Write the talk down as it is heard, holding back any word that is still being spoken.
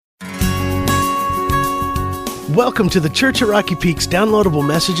Welcome to the Church at Rocky Peak's downloadable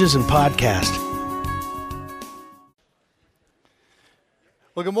messages and podcast.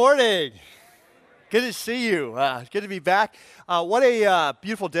 Well, good morning. Good to see you. Good to be back. What a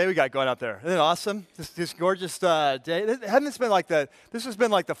beautiful day we got going out there. Isn't it awesome? This gorgeous day. This has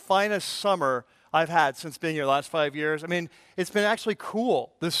been like the finest summer I've had since being here the last 5 years. I mean, it's been actually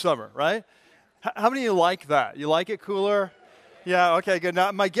cool this summer, right? How many of you like that? You like it cooler? Yeah, okay, good.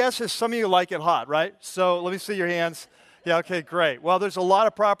 Now, my guess is some of you like it hot, right? So let me see your hands. Yeah, okay, great. Well, there's a lot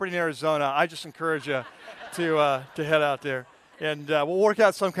of property in Arizona. I just encourage you to head out there. And we'll work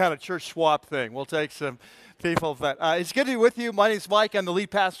out some kind of church swap thing. We'll take some people. It's good to be with you. My name is Mike. I'm the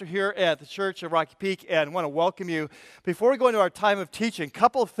lead pastor here at the Church of Rocky Peak, and I want to welcome you. Before we go into our time of teaching, a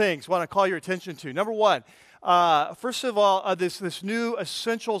couple of things I want to call your attention to. Number one, first of all, this new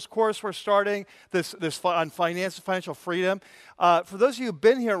essentials course we're starting, this on finance and financial freedom. For those of you who've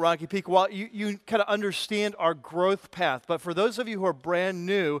been here at Rocky Peak, well, you kind of understand our growth path. But for those of you who are brand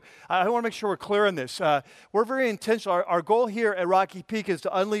new, I want to make sure we're clear on this. We're very intentional. Our goal here at Rocky Peak is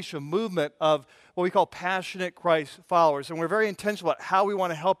to unleash a movement of what we call passionate Christ followers. And we're very intentional about how we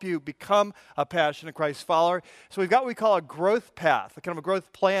want to help you become a passionate Christ follower. So we've got what we call a growth path, a kind of a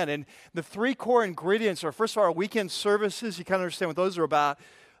growth plan. And the three core ingredients are, first of all, our weekend services. You kind of understand what those are about.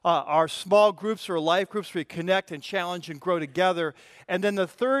 Our small groups or life groups where we connect and challenge and grow together. And then the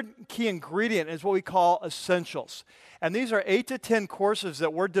third key ingredient is what we call essentials. And these are 8 to 10 courses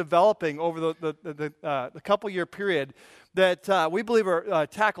that we're developing over the couple-year period that we believe are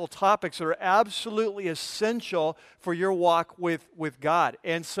tackle topics that are absolutely essential for your walk with God.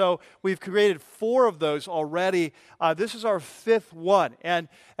 And so we've created 4 of those already. This is our 5th one. And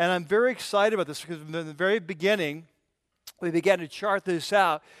I'm very excited about this because from the very beginning, we began to chart this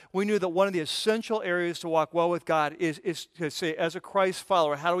out. We knew that one of the essential areas to walk well with God is to say, as a Christ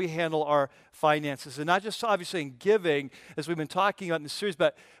follower, how do we handle our finances? And not just obviously in giving, as we've been talking about in the series,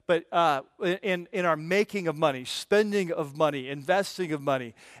 but in our making of money, spending of money, investing of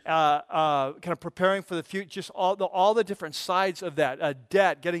money, kind of preparing for the future, just all the different sides of that,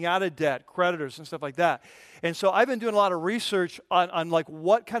 debt, getting out of debt, creditors, and stuff like that. And so I've been doing a lot of research on like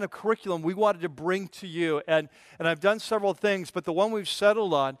what kind of curriculum we wanted to bring to you. And I've done several things, but the one we've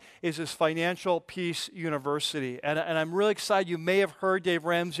settled on is this Financial Peace University. And I'm really excited. You may have heard Dave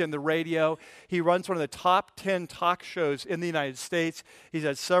Ramsey on the radio. He runs one of the top 10 talk shows in the United States. He's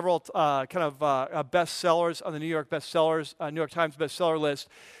had several bestsellers on the New York Times bestseller list.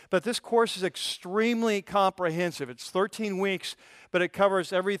 But this course is extremely comprehensive. It's 13 weeks, but it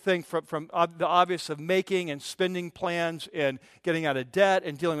covers everything from the obvious of making and spending plans and getting out of debt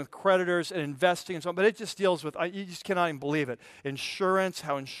and dealing with creditors and investing and so on. But it just deals with, you just cannot even believe it, insurance,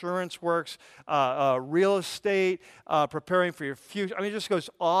 how insurance works, real estate, preparing for your future. I mean, it just goes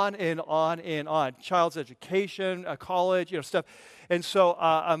on and on and on. Child's education, college, stuff. And so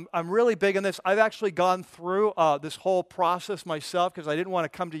I'm really big on this. I've actually gone through this whole process myself because I didn't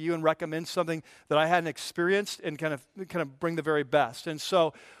want to come to you and recommend something that I hadn't experienced and kind of bring the very best. And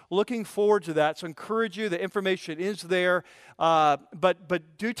so looking forward to that. So encourage you. The information is there.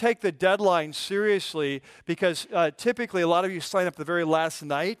 But do take the deadline seriously because typically a lot of you sign up the very last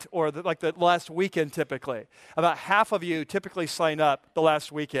night or the last weekend typically. About half of you typically sign up the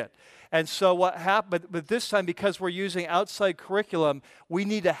last weekend. And so what happened, but this time, because we're using outside curriculum, we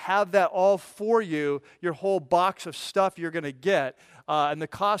need to have that all for you, your whole box of stuff you're going to get. And the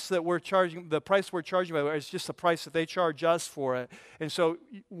cost that we're charging, the price we're charging is just the price that they charge us for it. And so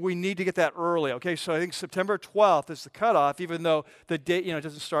we need to get that early, okay? So I think September 12th is the cutoff, even though the date, it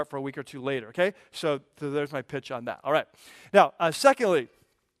doesn't start for a week or two later, okay? So there's my pitch on that. All right. Now, secondly,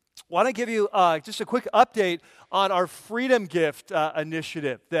 I want to give you just a quick update on our Freedom Gift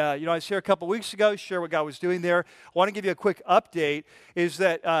initiative. I was here a couple weeks ago, share what God was doing there. I want to give you a quick update, is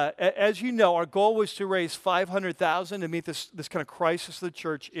that, as you know, our goal was to raise $500,000 to meet this kind of crisis the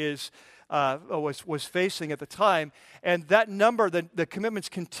church was facing at the time. And that number, the commitments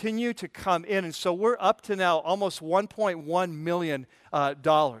continue to come in. And so we're up to now almost $1.1 million. And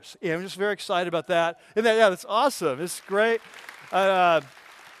I'm just very excited about that. And that's awesome. It's great.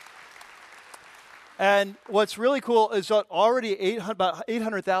 And what's really cool is that already about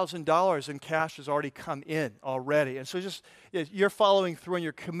 $800,000 in cash has already come in already. And so just you're following through on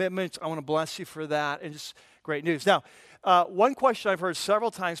your commitments. I want to bless you for that. And just great news. Now, one question I've heard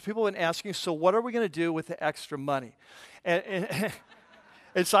several times, people have been asking, so what are we going to do with the extra money? And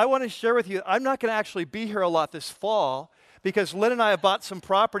so I want to share with you, I'm not going to actually be here a lot this fall because Lynn and I have bought some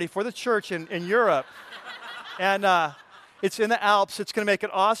property for the church in Europe. And it's in the Alps. It's going to make an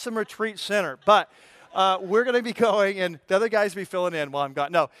awesome retreat center. But we're going to be going, and the other guys will be filling in while I'm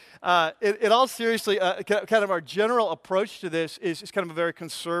gone. No, in all seriously, kind of our general approach to this is kind of a very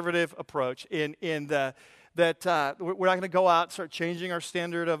conservative approach that we're not going to go out and start changing our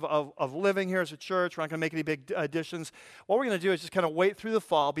standard of living here as a church. We're not going to make any big additions. What we're going to do is just kind of wait through the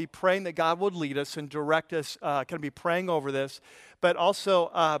fall, be praying that God would lead us and direct us, kind of be praying over this, but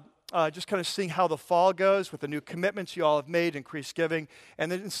also just kind of seeing how the fall goes with the new commitments you all have made, increased giving.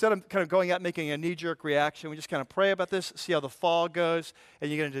 And then instead of kind of going out and making a knee-jerk reaction, we just kind of pray about this, see how the fall goes, and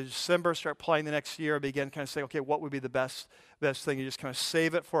you get into December, start planning the next year, begin kind of saying, okay, what would be the best thing? You just kind of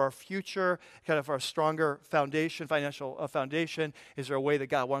save it for our future, kind of our stronger foundation, financial foundation. Is there a way that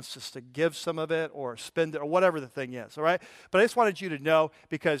God wants us to give some of it or spend it or whatever the thing is, all right? But I just wanted you to know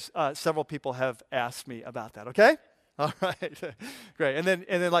because several people have asked me about that, okay? All right, great. And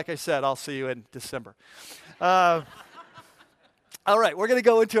then, like I said, I'll see you in December. All right, we're going to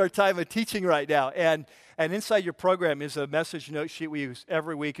go into our time of teaching right now. And inside your program is a message note sheet we use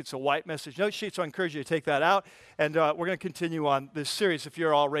every week. It's a white message note sheet, so I encourage you to take that out. And we're going to continue on this series if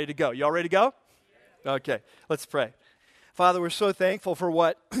you're all ready to go. You all ready to go? Okay, let's pray. Father, we're so thankful for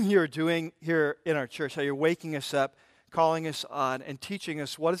what you're doing here in our church, how you're waking us up, calling us on, and teaching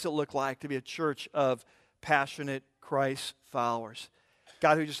us what does it look like to be a church of passionate Christ followers.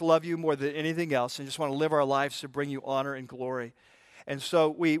 God, who just love you more than anything else and just want to live our lives to bring you honor and glory. And so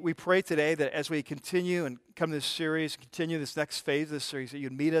we pray today that as we continue and come to this series, continue this next phase of this series, that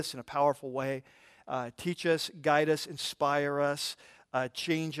you'd meet us in a powerful way, teach us, guide us, inspire us,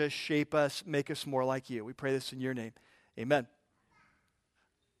 change us, shape us, make us more like you. We pray this in your name. Amen.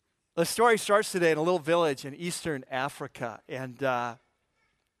 The story starts today in a little village in eastern Africa. And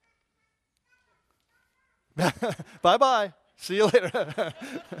bye-bye. See you later.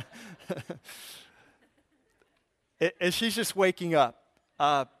 And she's just waking up.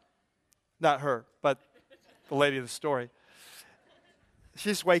 Not her, but the lady of the story.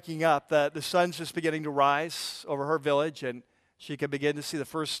 She's waking up. The sun's just beginning to rise over her village, and she can begin to see the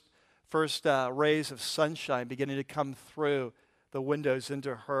first rays of sunshine beginning to come through the windows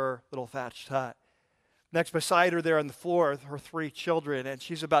into her little thatched hut. Next beside her there on the floor, her 3 children, and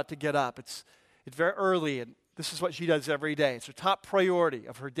she's about to get up. It's very early, and this is what she does every day. It's her top priority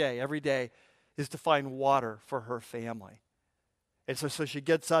of her day. Every day is to find water for her family. And so she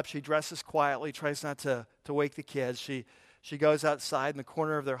gets up, she dresses quietly, tries not to wake the kids. She goes outside in the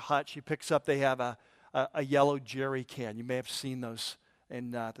corner of their hut. She picks up, they have a yellow jerry can. You may have seen those,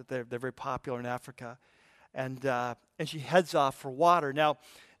 and that they're very popular in Africa. And she heads off for water. Now,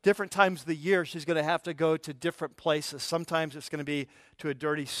 different times of the year, she's going to have to go to different places. Sometimes it's going to be to a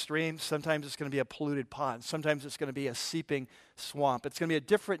dirty stream. Sometimes it's going to be a polluted pond. Sometimes it's going to be a seeping swamp. It's going to be at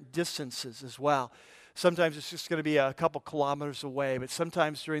different distances as well. Sometimes it's just going to be a couple kilometers away. But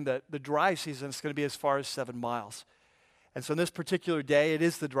sometimes during the dry season, it's going to be as far as 7 miles. And so on this particular day, it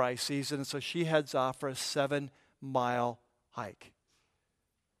is the dry season. And so she heads off for a 7-mile hike.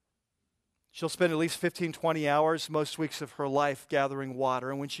 She'll spend at least 15, 20 hours most weeks of her life gathering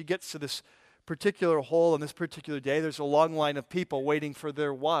water. And when she gets to this particular hole on this particular day, there's a long line of people waiting for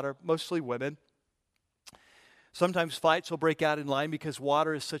their water, mostly women. Sometimes fights will break out in line because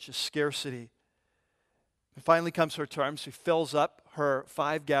water is such a scarcity. And finally comes her turn. She fills up her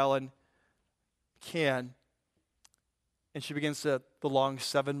 5-gallon can, and she begins the long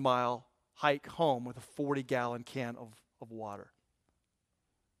 7-mile hike home with a 40-gallon can of water.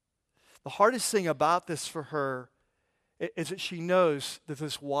 The hardest thing about this for her is that she knows that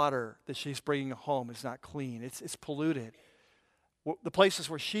this water that she's bringing home is not clean. It's polluted. The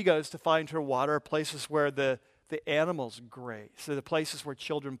places where she goes to find her water are places where the animals graze. So the places where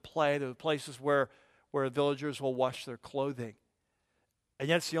children play, the places where villagers will wash their clothing. And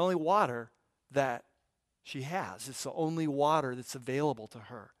yet it's the only water that she has. It's the only water that's available to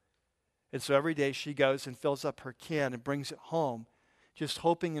her. And so every day she goes and fills up her can and brings it home, just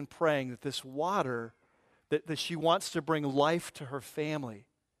hoping and praying that this water that she wants to bring life to her family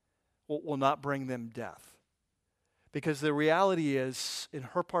will not bring them death. Because the reality is, in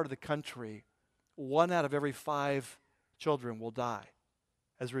her part of the country, 1 out of every 5 children will die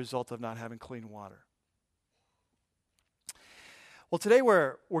as a result of not having clean water. Well, today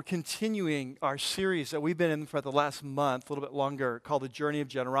we're continuing our series that we've been in for the last month, a little bit longer, called The Journey of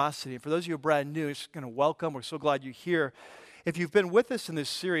Generosity. And for those of you who are brand new, it's going to welcome. We're so glad you're here. If you've been with us in this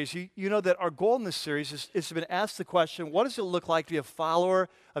series, you know that our goal in this series is to be asked the question, what does it look like to be a follower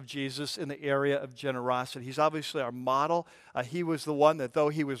of Jesus in the area of generosity? He's obviously our model. He was the one that though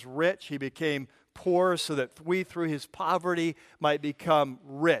he was rich, he became poor so that we through his poverty might become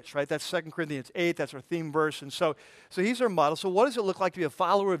rich, right? That's 2 Corinthians 8. That's our theme verse. And so he's our model. So what does it look like to be a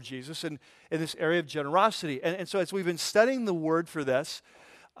follower of Jesus in this area of generosity? And so as we've been studying the word for this,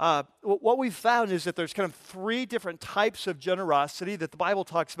 what we've found is that there's kind of three different types of generosity that the Bible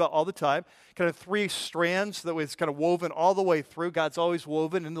talks about all the time, kind of three strands that was kind of woven all the way through. God's always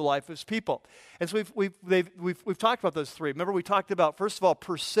woven in the life of his people. And so we've talked about those three. Remember, we talked about, first of all,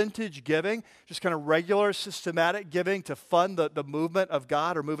 percentage giving, just kind of regular systematic giving to fund the movement of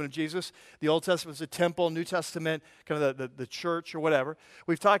God or movement of Jesus. The Old Testament is the temple, New Testament, kind of the church or whatever.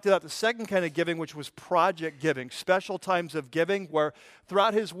 We've talked about the second kind of giving, which was project giving, special times of giving where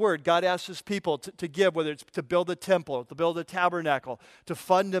throughout his word, God asks his people to give, whether it's to build a temple, to build a tabernacle, to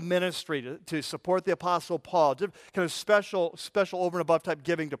fund a ministry, to support the Apostle Paul, kind of special over and above type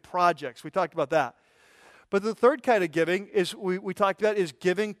giving to projects. We talked about that. But the third kind of giving is we talked about is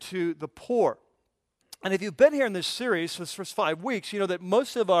giving to the poor. And if you've been here in this series for the first 5 weeks, you know that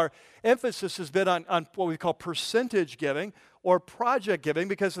most of our emphasis has been on what we call percentage giving or project giving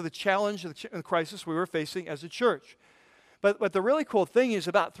because of the challenge and the crisis we were facing as a church. But the really cool thing is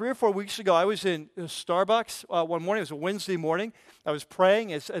about 3 or 4 weeks ago, I was in Starbucks one morning. It was a Wednesday morning. I was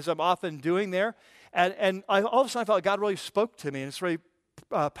praying, as I'm often doing there. And I all of a sudden I felt like God really spoke to me. And it's really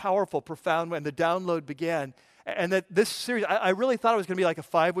powerful, profound when the download began. And that this series, I really thought it was going to be like a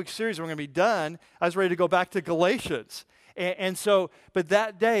 5-week series. We're going to be done. I was ready to go back to Galatians. And so, but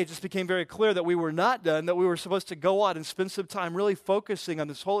that day it just became very clear that we were not done, that we were supposed to go on and spend some time really focusing on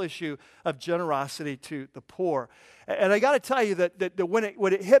this whole issue of generosity to the poor. And I got to tell you that when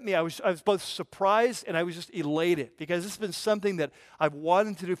it hit me, I was both surprised and I was just elated because this has been something that I've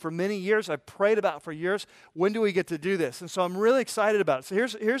wanted to do for many years. I've prayed about for years. When do we get to do this? And so I'm really excited about it. So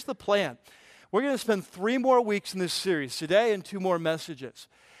here's the plan. We're going to spend 3 more weeks in this series, today and 2 more messages.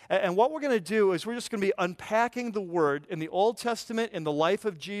 And what we're going to do is we're just going to be unpacking the word in the Old Testament, in the life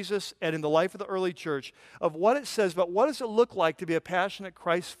of Jesus, and in the life of the early church of what it says, but what does it look like to be a passionate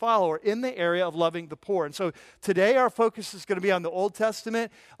Christ follower in the area of loving the poor. And so today our focus is going to be on the Old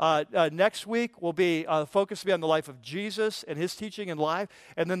Testament. Next week will be focus will be on the life of Jesus and his teaching and life.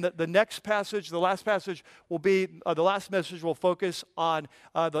 And then the next passage, the last passage will be, the last message will focus on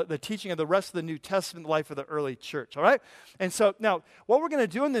the teaching of the rest of the New Testament life of the early church. All right? And so now what we're going to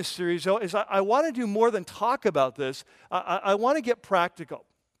do in this series though, is I want to do more than talk about this. I want to get practical.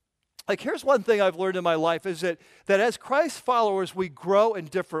 Like here's one thing I've learned in my life is that as Christ followers, we grow in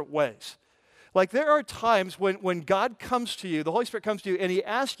different ways. Like there are times when God comes to you, the Holy Spirit comes to you, and he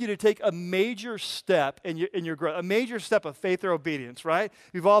asks you to take a major step in your growth, a major step of faith or obedience, right?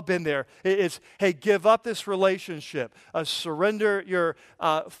 We've all been there. It's, hey, give up this relationship, surrender your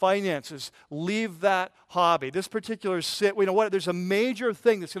finances, leave that hobby, this particular sin. You know what? There's a major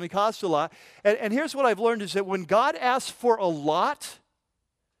thing that's going to cost a lot. And here's what I've learned is that when God asks for a lot,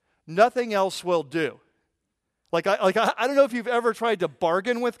 nothing else will do. Like I don't know if you've ever tried to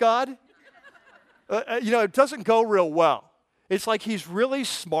bargain with God. It doesn't go real well. It's like he's really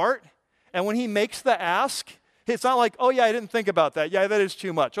smart, and when he makes the ask, it's not like, oh yeah, I didn't think about that. Yeah, that is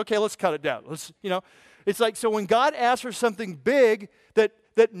too much. Okay, let's cut it down. It's like, so when God asks for something big that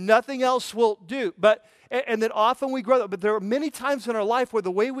nothing else will do, and then often we grow, but there are many times in our life where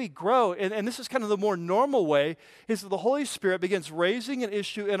the way we grow, and this is kind of the more normal way, is that the Holy Spirit begins raising an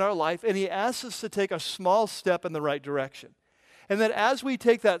issue in our life, and he asks us to take a small step in the right direction. And that as we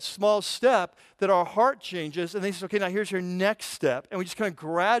take that small step, that our heart changes, and they say, okay, now here's your next step. And we just kind of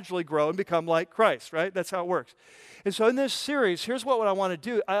gradually grow and become like Christ, right? That's how it works. And so in this series, here's what I want to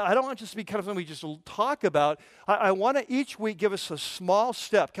do. I don't want it just to be kind of something we just talk about. I want to each week give us a small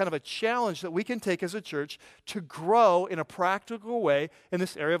step, kind of a challenge that we can take as a church to grow in a practical way in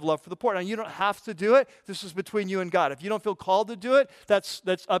this area of love for the poor. Now, you don't have to do it. This is between you and God. If you don't feel called to do it, that's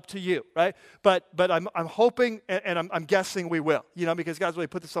up to you, right? But I'm hoping, and I'm guessing we will, because God's really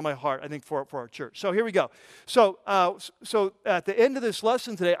put this on my heart, I think, for our church. So here we go. So at the end of this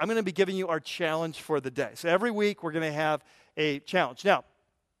lesson today, I'm going to be giving you our challenge for the day. So every week we're going to have a challenge. Now,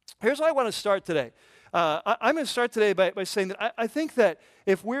 here's how I want to start today. I'm going to start today by saying that I think that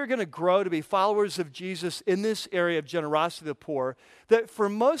if we're going to grow to be followers of Jesus in this area of generosity to the poor, that for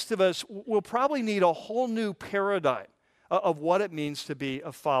most of us, we'll probably need a whole new paradigm of what it means to be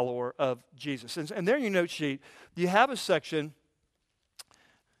a follower of Jesus. And there in your note sheet, you have a section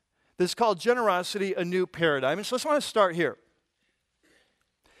that's called Generosity, a New Paradigm. And so I just want to start here.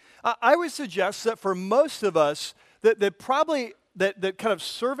 I would suggest that for most of us, that probably that kind of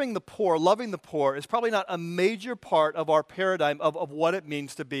serving the poor, loving the poor, is probably not a major part of our paradigm of what it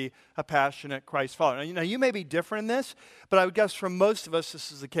means to be a passionate Christ follower. Now, you may be different in this, but I would guess for most of us,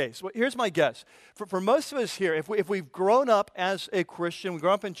 this is the case. Well, here's my guess. For most of us here, if we've grown up as a Christian, we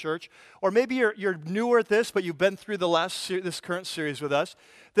grew up in church, or maybe you're newer at this, but you've been through this current series with us,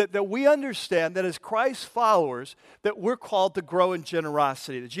 that we understand that as Christ followers, that we're called to grow in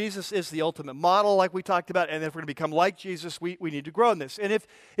generosity. That Jesus is the ultimate model, like we talked about, and if we're going to become like Jesus, we need to grow in this. And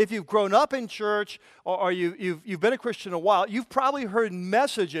if you've grown up in church, or you've been a Christian a while, you've probably heard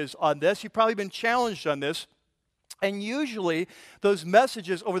messages on this. You've probably been challenged on this. And usually, those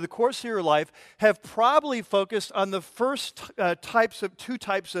messages over the course of your life have probably focused on the first two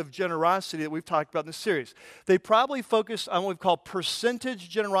types of generosity that we've talked about in this series. They probably focused on what we've called percentage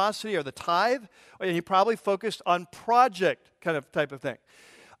generosity, or the tithe, and you probably focused on project type of thing.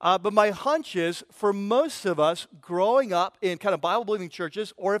 But my hunch is, for most of us growing up in kind of Bible-believing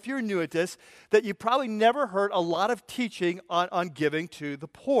churches, or if you're new at this, that you probably never heard a lot of teaching on giving to the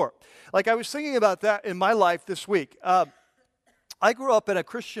poor. Like, I was thinking about that in my life this week. I grew up in a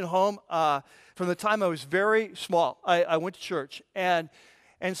Christian home from the time I was very small. I went to church, and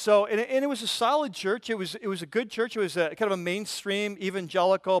so it was a solid church. It was a good church. It was a kind of a mainstream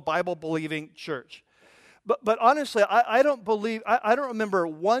evangelical Bible-believing church. But honestly, I don't remember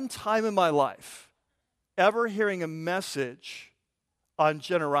one time in my life ever hearing a message on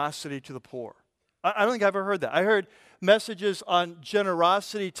generosity to the poor. I don't think I ever heard that. I heard messages on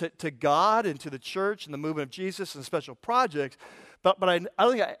generosity to God and to the church and the movement of Jesus and special projects, but I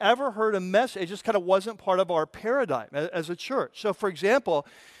don't think I ever heard a message. It just kind of wasn't part of our paradigm as a church. So, for example,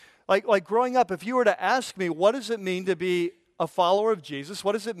 like growing up, if you were to ask me, what does it mean to be a follower of Jesus?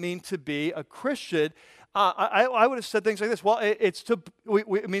 What does it mean to be a Christian? I would have said things like this. Well,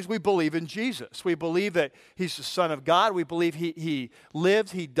 it means we believe in Jesus. We believe that he's the Son of God. We believe he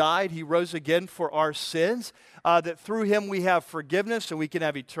lived, he died, he rose again for our sins, that through him we have forgiveness and we can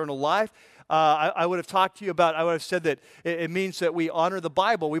have eternal life. I would have said that it means that we honor the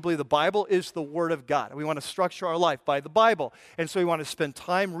Bible. We believe the Bible is the Word of God. We want to structure our life by the Bible. And so we want to spend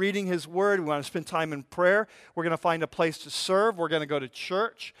time reading his Word. We want to spend time in prayer. We're going to find a place to serve. We're going to go to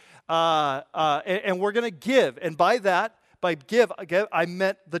church. And we're going to give. And by give, I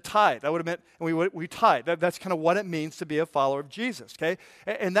meant the tithe. I would have meant, and we tithe. That's kind of what it means to be a follower of Jesus, okay?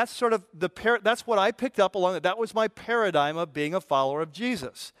 And that's sort of that's what I picked up along that was my paradigm of being a follower of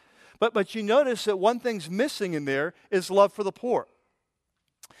Jesus. But you notice that one thing's missing in there is love for the poor.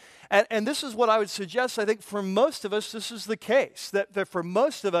 And this is what I would suggest. I think for most of us, this is the case. That for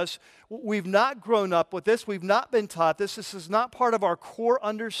most of us, we've not grown up with this. We've not been taught this. This is not part of our core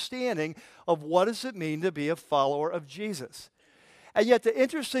understanding of what does it mean to be a follower of Jesus. And yet the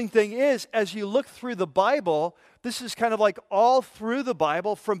interesting thing is, as you look through the Bible, this is kind of like all through the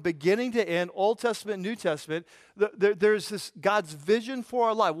Bible, from beginning to end, Old Testament, New Testament, there's this God's vision for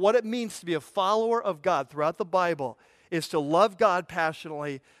our life. What it means to be a follower of God throughout the Bible is to love God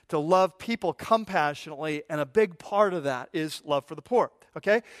passionately, to love people compassionately, and a big part of that is love for the poor,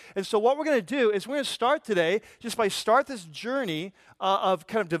 okay? And so what we're going to do is we're going to start today start this journey of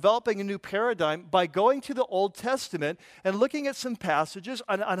kind of developing a new paradigm by going to the Old Testament and looking at some passages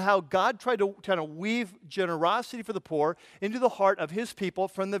on how God tried to kind of weave generosity for the poor into the heart of his people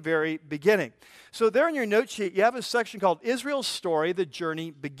from the very beginning. So there in your note sheet, you have a section called Israel's Story, The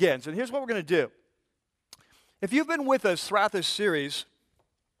Journey Begins. And here's what we're going to do. If you've been with us throughout this series,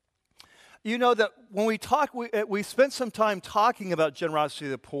 you know that when we talk, we spent some time talking about generosity to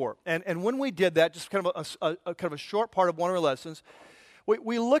the poor. And when we did that, just kind of a short part of one of our lessons,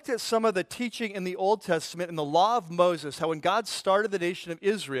 we looked at some of the teaching in the Old Testament and the law of Moses, how when God started the nation of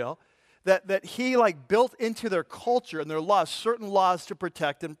Israel, that he built into their culture and their laws certain laws to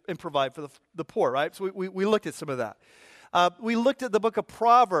protect and provide for the poor, right? So we looked at some of that. We looked at the book of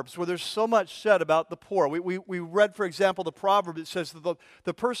Proverbs, where there's so much said about the poor. We read, for example, the proverb that says that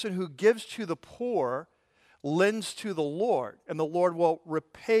the person who gives to the poor lends to the Lord, and the Lord will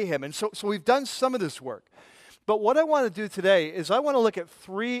repay him. And so we've done some of this work. But what I want to do today is I want to look at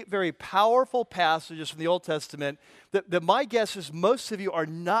three very powerful passages from the Old Testament that my guess is most of you are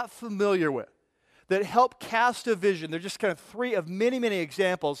not familiar with, that help cast a vision. They're just kind of three of many, many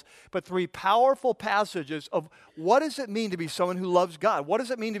examples, but three powerful passages of what does it mean to be someone who loves God? What does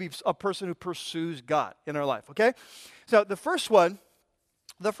it mean to be a person who pursues God in our life, okay? So the first one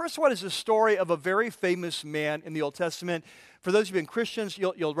is the story of a very famous man in the Old Testament. For those of you in Christians,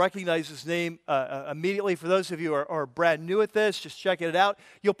 you'll recognize his name immediately. For those of you who are brand new at this, just checking it out,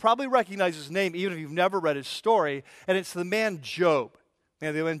 you'll probably recognize his name even if you've never read his story, and it's the man Job.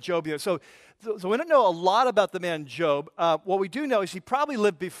 Yeah, the man Job. So we don't know a lot about the man Job. What we do know is he probably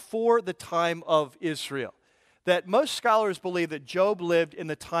lived before the time of Israel. That most scholars believe that Job lived in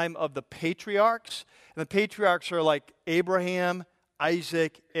the time of the patriarchs. And the patriarchs are like Abraham,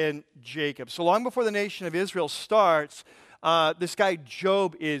 Isaac, and Jacob. So long before the nation of Israel starts, this guy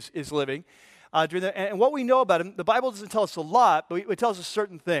Job is living. And what we know about him, the Bible doesn't tell us a lot, but it tells us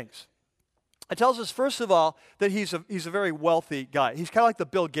certain things. It tells us, first of all, that he's a very wealthy guy. He's kind of like the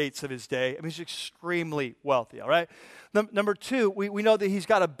Bill Gates of his day. I mean, he's extremely wealthy, all right? Number two, we know that he's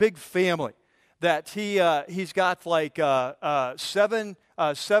got a big family, that he's got like seven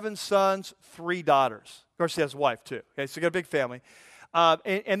sons, 3 daughters. Of course, he has a wife, too. Okay, so he's got a big family.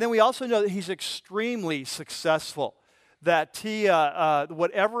 And then we also know that he's extremely successful, that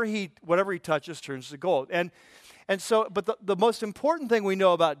whatever he touches turns to gold. And so, but the most important thing we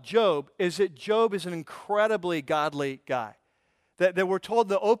know about Job is that Job is an incredibly godly guy. That we're told in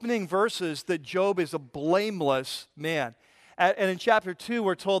the opening verses that Job is a blameless man. And in chapter 2,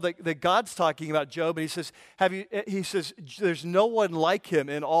 we're told that God's talking about Job, and he says, there's no one like him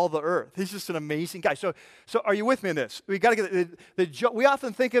in all the earth. He's just an amazing guy. So are you with me in this? We got to get we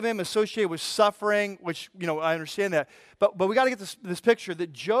often think of him associated with suffering, which, I understand that. But we got to get this picture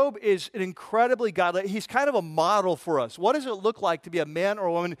that Job is an incredibly godly. He's kind of a model for us. What does it look like to be a man or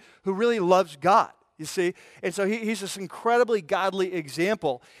a woman who really loves God? You see? And so he's this incredibly godly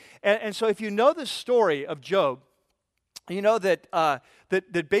example. And so if you know the story of Job, you know that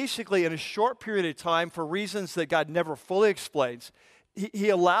basically in a short period of time, for reasons that God never fully explains, he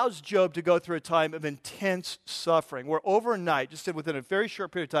allows Job to go through a time of intense suffering, where overnight, just within a very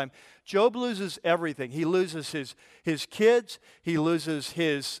short period of time, Job loses everything. He loses his kids, he loses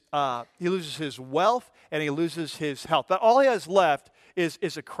his wealth, and he loses his health. But all he has left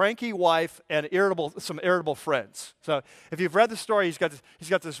is a cranky wife and some irritable friends. So if you've read the story, he's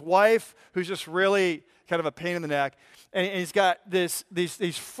got this wife who's just really kind of a pain in the neck, and he's got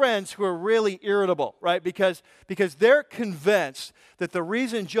these friends who are really irritable, right? Because they're convinced that the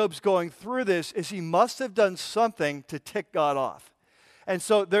reason Job's going through this is he must have done something to tick God off. And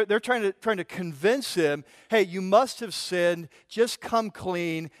so they're trying to convince him, hey, you must have sinned, just come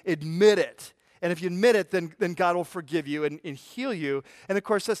clean, admit it. And if you admit it, then God will forgive you and heal you. And of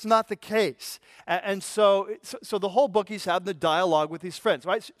course, that's not the case. And so the whole book, he's having the dialogue with these friends,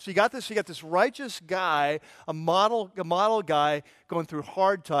 right? So you got this righteous guy, a model guy going through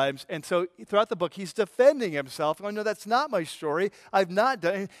hard times. And so throughout the book, he's defending himself. Going, no, that's not my story. I've not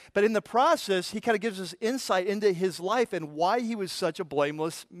done it. But in the process, he kind of gives us insight into his life and why he was such a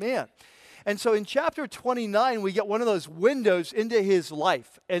blameless man. And so in chapter 29, we get one of those windows into his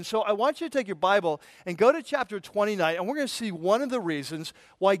life. And so I want you to take your Bible and go to chapter 29, and we're going to see one of the reasons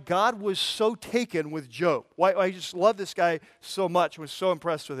why God was so taken with Job. Why I just love this guy so much, was so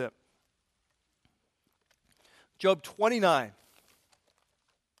impressed with him. Job 29.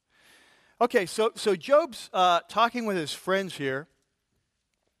 Okay, so Job's talking with his friends here,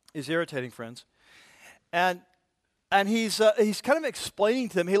 his irritating friends, and he's kind of explaining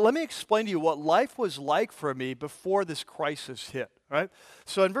to them, hey, let me explain to you what life was like for me before this crisis hit, right?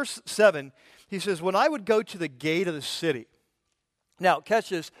 So in verse 7, he says, when I would go to the gate of the city. Now, catch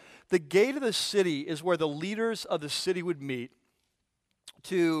this. The gate of the city is where the leaders of the city would meet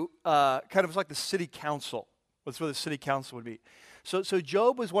to kind of like the city council. That's where the city council would meet. So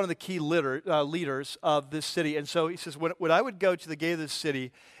Job was one of the key leaders of this city. And so he says, when I would go to the gate of the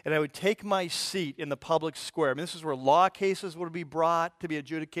city and I would take my seat in the public square, I mean, this is where law cases would be brought to be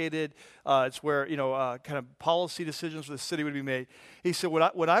adjudicated. It's where, kind of policy decisions for the city would be made. He said,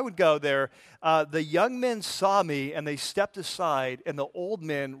 when I would go there, the young men saw me and they stepped aside and the old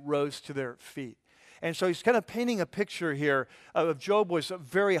men rose to their feet. And so he's kind of painting a picture here of Job was a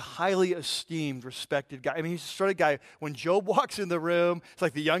very highly esteemed, respected guy. I mean, he's the sort of guy, when Job walks in the room, it's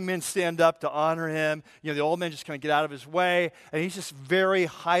like the young men stand up to honor him. The old men just kind of get out of his way. And he's just very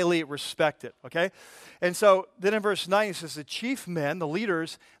highly respected, okay? And so then in verse 9, he says, the chief men, the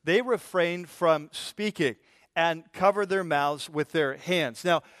leaders, they refrained from speaking and covered their mouths with their hands.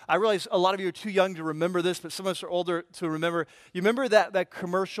 Now, I realize a lot of you are too young to remember this, but some of us are older to remember. You remember that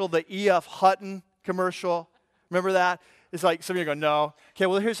commercial, the E.F. Hutton commercial? Remember that? It's like, some of you go, no. Okay,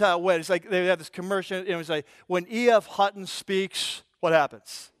 well, here's how it went. It's like they have this commercial, and it was like, when E.F. Hutton speaks, what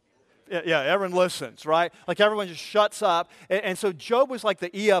happens? Yeah, everyone listens, right? Like everyone just shuts up. And so Job was like the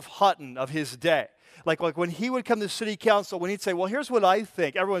E.F. Hutton of his day. Like when he would come to city council, when he'd say, well, here's what I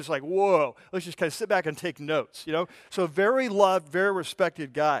think, everyone's like, whoa, let's just kind of sit back and take notes, So very loved, very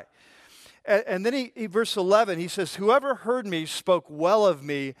respected guy. And then verse 11, he says, whoever heard me spoke well of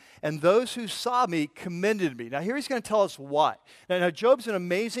me, and those who saw me commended me. Now here he's going to tell us why. Now Job's an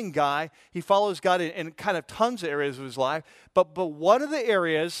amazing guy. He follows God in kind of tons of areas of his life. But one of the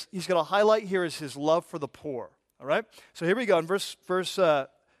areas he's going to highlight here is his love for the poor. All right? So here we go in verse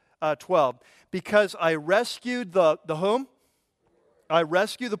 12. Because I rescued the whom? I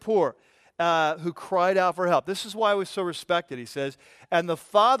rescued the poor. Who cried out for help. This is why I was so respected, he says. And the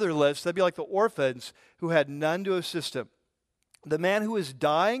fatherless, that'd be like the orphans, who had none to assist him. The man who was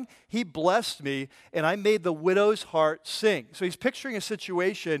dying, he blessed me, and I made the widow's heart sing. So he's picturing a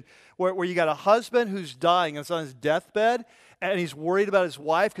situation where you got a husband who's dying, and it's on his deathbed, and he's worried about his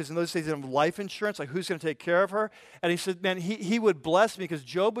wife, because in those days they didn't have life insurance, like who's going to take care of her? And he said, man, he would bless me, because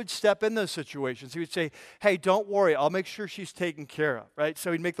Job would step in those situations. He would say, hey, don't worry, I'll make sure she's taken care of, right?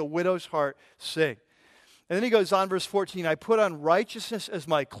 So he'd make the widow's heart sing. And then he goes on, verse 14, I put on righteousness as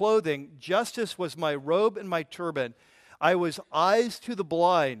my clothing, justice was my robe and my turban. I was eyes to the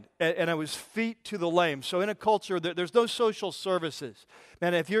blind, and I was feet to the lame. So in a culture, there's no social services.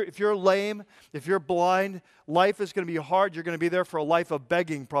 Man, if you're lame, if you're blind, life is going to be hard. You're going to be there for a life of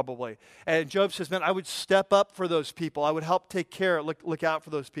begging, probably. And Job says, man, I would step up for those people. I would help take care, look out for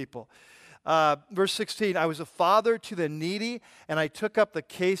those people. Verse 16, I was a father to the needy, and I took up the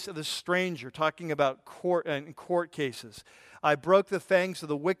case of the stranger, talking about court cases. I broke the fangs of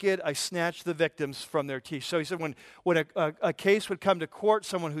the wicked. I snatched the victims from their teeth. So he said when a case would come to court,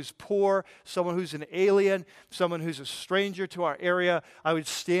 someone who's poor, someone who's an alien, someone who's a stranger to our area, I would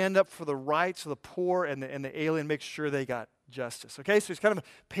stand up for the rights of the poor and the alien, make sure they got justice. Okay, so he's kind of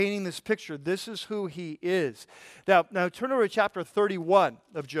painting this picture. This is who he is. Now turn over to chapter 31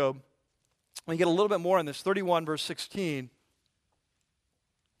 of Job. We get a little bit more on this, 31 verse 16.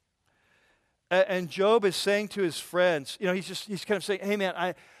 And Job is saying to his friends, he's kind of saying, hey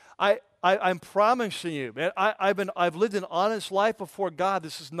man, I'm promising you, man, I've lived an honest life before God.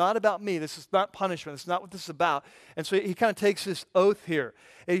 This is not about me. This is not punishment. This is not what this is about. And so he kind of takes this oath here.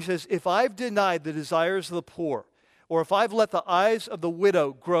 And he says, if I've denied the desires of the poor, or if I've let the eyes of the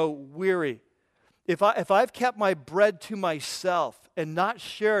widow grow weary, if I've kept my bread to myself and not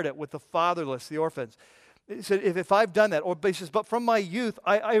shared it with the fatherless, the orphans, he said, if I've done that, or he says, but from my youth,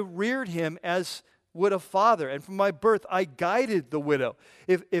 I reared him as would a father, and from my birth, I guided the widow.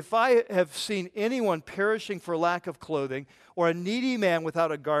 If I have seen anyone perishing for lack of clothing, or a needy man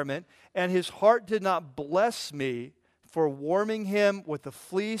without a garment, and his heart did not bless me for warming him with the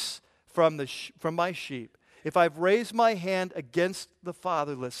fleece from my sheep, if I've raised my hand against the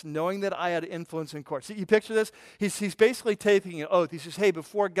fatherless, knowing that I had influence in court. See, you picture this? He's basically taking an oath. He says, hey,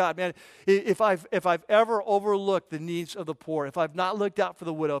 before God, man, if I've ever overlooked the needs of the poor, if I've not looked out for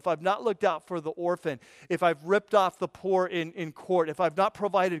the widow, if I've not looked out for the orphan, if I've ripped off the poor in court, if I've not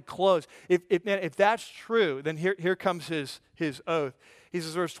provided clothes, if that's true, then here comes his oath. He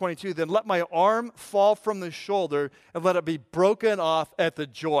says, verse 22, then let my arm fall from the shoulder and let it be broken off at the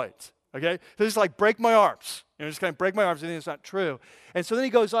joint. Okay? So it's like, break my arms. Just kind of break my arms. I think it's not true. And so then he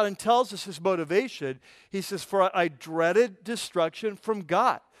goes on and tells us his motivation. He says, for I dreaded destruction from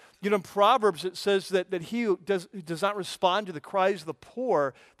God. In Proverbs it says that he who does not respond to the cries of the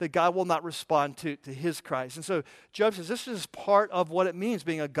poor, that God will not respond to his cries. And so Job says this is part of what it means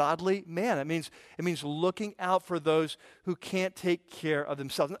being a godly man. It means looking out for those who can't take care of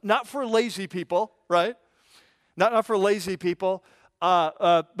themselves. Not for lazy people, right? Not for lazy people.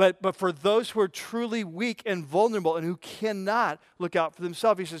 But for those who are truly weak and vulnerable and who cannot look out for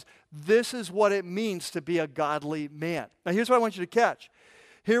themselves, he says, this is what it means to be a godly man. Now, here's what I want you to catch.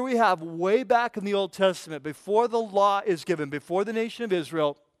 Here we have way back in the Old Testament, before the law is given, before the nation of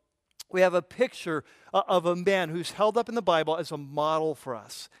Israel, we have a picture of a man who's held up in the Bible as a model for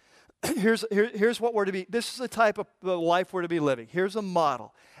us. Here's what we're to be. This is the type of life we're to be living. Here's a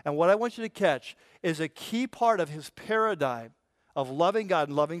model. And what I want you to catch is a key part of his paradigm of loving God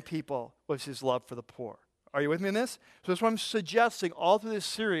and loving people was his love for the poor. Are you with me in this? So that's what I'm suggesting all through this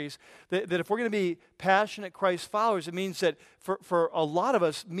series, that if we're going to be passionate Christ followers, it means that for a lot of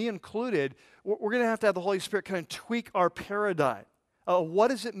us, me included, we're going to have the Holy Spirit kind of tweak our paradigm. What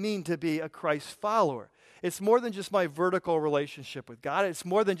does it mean to be a Christ follower? It's more than just my vertical relationship with God. It's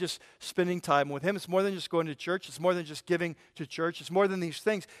more than just spending time with him. It's more than just going to church. It's more than just giving to church. It's more than these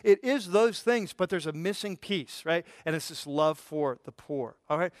things. It is those things, but there's a missing piece, right? And it's this love for the poor,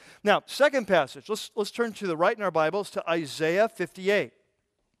 all right? Now, second passage. Let's turn to the right in our Bibles to Isaiah 58.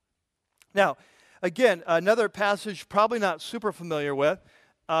 Now, again, another passage probably not super familiar with.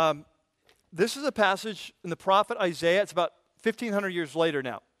 This is a passage in the prophet Isaiah. It's about 1,500 years later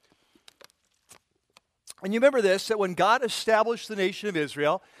now. And you remember this, that when God established the nation of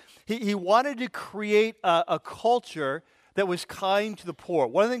Israel, He wanted to create a culture that was kind to the poor.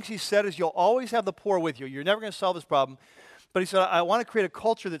 One of the things he said is, you'll always have the poor with you. You're never going to solve this problem. But he said, I want to create a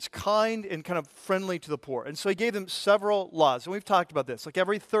culture that's kind and kind of friendly to the poor. And so he gave them several laws. And we've talked about this. Like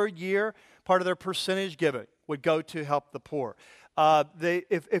every third year, part of their percentage giving would go to help the poor.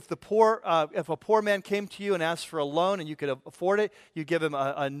 If a poor man came to you and asked for a loan and you could afford it, you give him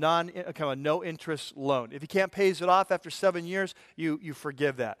a no interest loan. If he can't pay it off after 7 years, you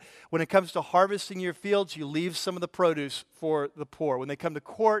forgive that. When it comes to harvesting your fields, you leave some of the produce for the poor. When they come to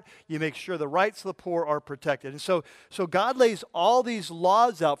court, you make sure the rights of the poor are protected. And so God lays all these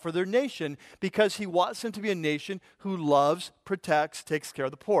laws out for their nation because he wants them to be a nation who loves, protects, takes care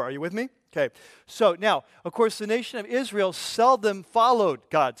of the poor. Are you with me? Okay, so now, of course, the nation of Israel seldom followed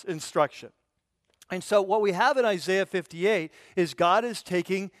God's instruction. And so what we have in Isaiah 58 is God is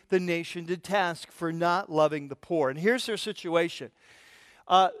taking the nation to task for not loving the poor. And here's their situation.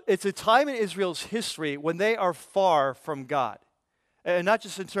 It's a time in Israel's history when they are far from God. And not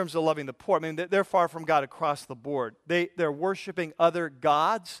just in terms of loving the poor. I mean, they're far from God across the board. They're worshiping other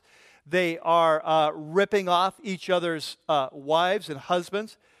gods. They are ripping off each other's wives and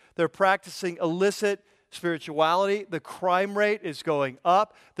husbands. They're practicing illicit spirituality. The crime rate is going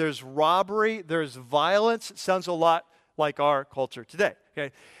up. There's robbery. There's violence. It sounds a lot like our culture today.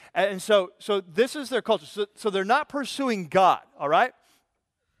 Okay, and so this is their culture. So they're not pursuing God, all right?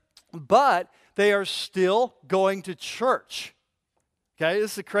 But they are still going to church. Okay,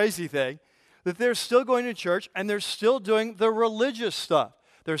 this is a crazy thing, that they're still going to church and they're still doing the religious stuff.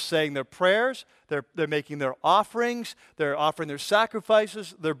 They're saying their prayers, they're making their offerings, they're offering their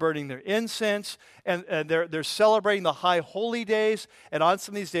sacrifices, they're burning their incense, and they're celebrating the high holy days, and on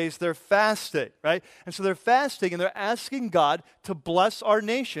some of these days they're fasting, right? And so they're fasting and they're asking God to bless our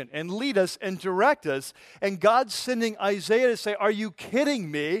nation and lead us and direct us, and God's sending Isaiah to say, are you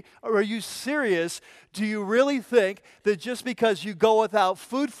kidding me, or are you serious? Do you really think that just because you go without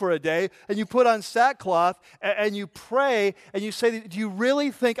food for a day and you put on sackcloth and you pray and you say, do you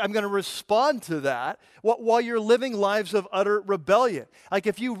really think I'm going to respond to that while you're living lives of utter rebellion? Like,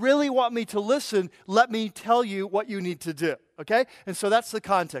 if you really want me to listen, let me tell you what you need to do, okay? And so that's the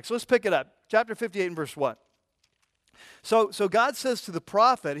context. So let's pick it up. Chapter 58 and verse 1. So God says to the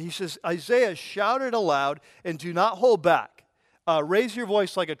prophet, he says, Isaiah, shout it aloud and do not hold back. Raise your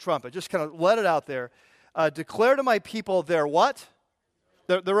voice like a trumpet. Just kind of let it out there. Declare to my people their what?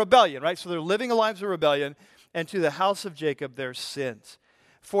 Their rebellion, right? So they're living lives of rebellion. And to the house of Jacob their sins.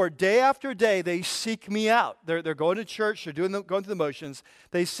 For day after day they seek me out. They're going to church. They're going through the motions.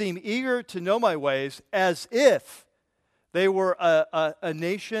 They seem eager to know my ways, as if they were a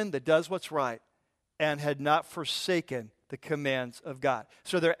nation that does what's right and had not forsaken the commands of God.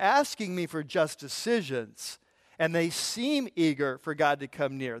 So they're asking me for just decisions, and they seem eager for God to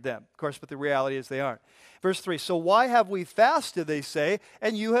come near them. Of course, but the reality is they aren't. Verse 3, so why have we fasted, they say,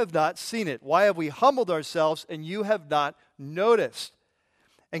 and you have not seen it? Why have we humbled ourselves, and you have not noticed?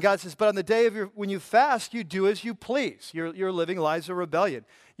 And God says, but on the day of when you fast, you do as you please. You're living lives of rebellion.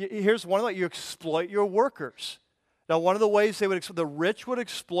 Here's one way: you exploit your workers. Now, one of the ways the rich would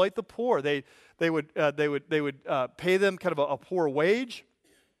exploit the poor. They would pay them kind of a poor wage,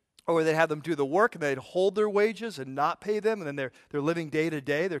 or they'd have them do the work and they'd hold their wages and not pay them, and then they're living day to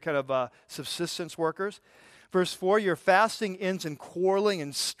day. They're kind of subsistence workers. Verse 4, your fasting ends in quarreling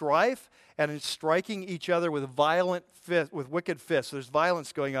and strife and in striking each other with wicked fists. So there's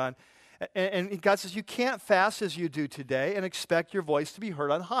violence going on. And God says, you can't fast as you do today and expect your voice to be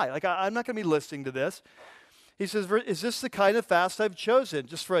heard on high. Like, I'm not going to be listening to this. He says, is this the kind of fast I've chosen?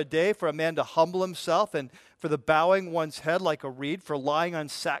 Just for a day, for a man to humble himself, and for the bowing one's head like a reed, for lying on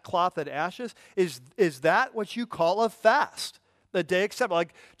sackcloth and ashes? Is that what you call a fast? The day acceptable?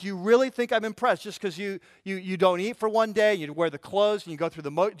 Like, do you really think I'm impressed just because you don't eat for one day, and you wear the clothes, and you go through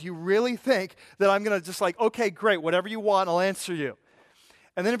do you really think that I'm going to just like, okay, great, whatever you want, I'll answer you?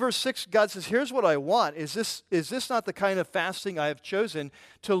 And then in verse 6, God says, here's what I want. Is this not the kind of fasting I have chosen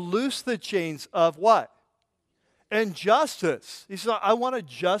to loose the chains of what? Injustice. He says, I want a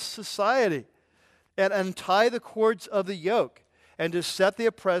just society, and untie the cords of the yoke, and to set the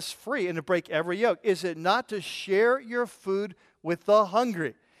oppressed free, and to break every yoke. Is it not to share your food with the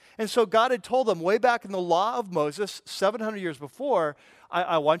hungry? And so God had told them way back in the law of Moses, 700 years before,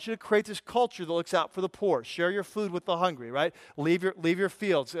 I want you to create this culture that looks out for the poor. Share your food with the hungry, right? Leave your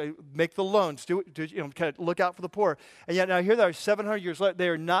fields, make the loans, kind of look out for the poor. And yet now here they are, 700 years later, they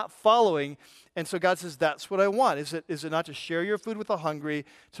are not following And so God says, that's what I want. Is it not to share your food with the hungry,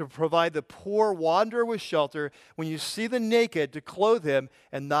 to provide the poor wanderer with shelter, when you see the naked, to clothe him,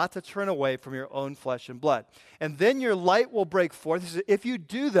 and not to turn away from your own flesh and blood? And then your light will break forth. He says, if you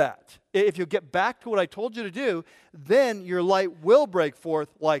do that, if you get back to what I told you to do, then your light will break forth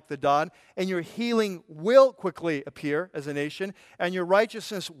like the dawn, and your healing will quickly appear as a nation, and your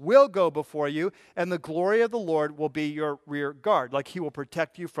righteousness will go before you, and the glory of the Lord will be your rear guard, like he will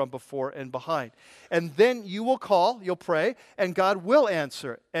protect you from before and behind. And then you will call, you'll pray, and God will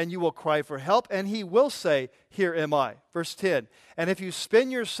answer, and you will cry for help, and he will say, here am I. Verse 10, and if you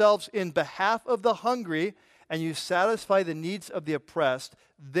spend yourselves in behalf of the hungry, and you satisfy the needs of the oppressed,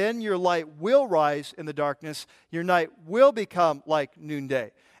 then your light will rise in the darkness, your night will become like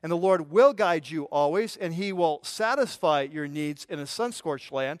noonday. And the Lord will guide you always, and he will satisfy your needs in a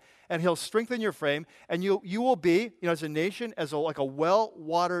sun-scorched land, and he'll strengthen your frame, and you will be, as a nation, like a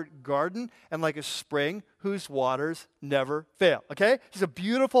well-watered garden, and like a spring whose waters never fail. Okay? It's a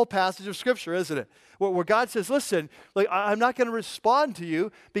beautiful passage of Scripture, isn't it? Where God says, listen, I'm not going to respond to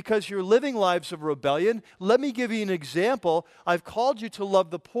you because you're living lives of rebellion. Let me give you an example. I've called you to love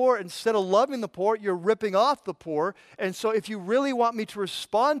the poor. Instead of loving the poor, you're ripping off the poor. And so if you really want me to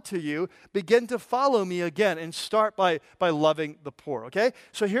respond to you, begin to follow me again and start by loving the poor, okay?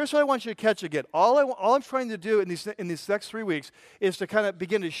 So here's what I want you to catch again. All I'm trying to do in these next 3 weeks is to kind of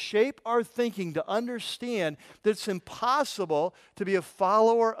begin to shape our thinking to understand that it's impossible to be a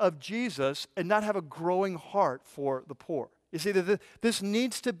follower of Jesus and not have a growing heart for the poor. You see, that this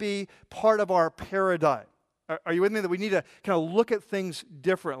needs to be part of our paradigm. Are you with me? That we need to kind of look at things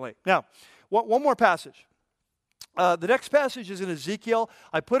differently. Now, one more passage. The next passage is in Ezekiel.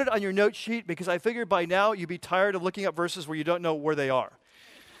 I put it on your note sheet because I figured by now you'd be tired of looking up verses where you don't know where they are.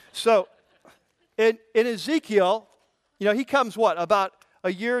 So, in Ezekiel, he comes about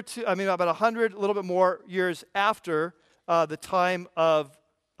a year or two, about 100, a little bit more years after the time of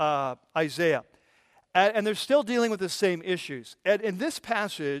Isaiah. And they're still dealing with the same issues. And in this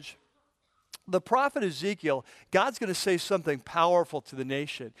passage, the prophet Ezekiel, God's going to say something powerful to the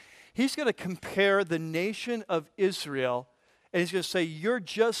nation. He's going to compare the nation of Israel, and he's going to say, you're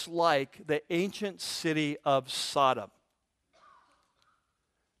just like the ancient city of Sodom.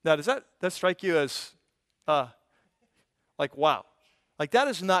 Now, does that strike you as, wow? Like, that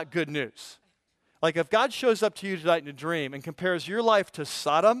is not good news. Like, if God shows up to you tonight in a dream and compares your life to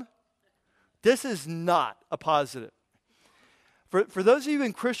Sodom, this is not a positive. For those of you who have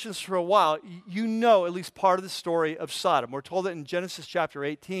been Christians for a while, you know at least part of the story of Sodom. We're told that in Genesis chapter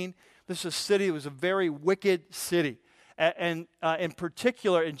 18. This is a city, it was a very wicked city. And in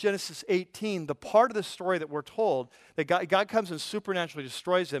particular, in Genesis 18, the part of the story that we're told, that God comes and supernaturally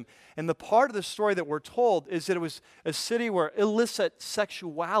destroys them, and the part of the story that we're told is that it was a city where illicit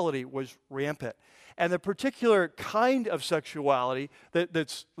sexuality was rampant. And the particular kind of sexuality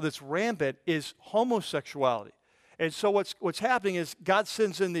that's rampant is homosexuality. And so what's happening is God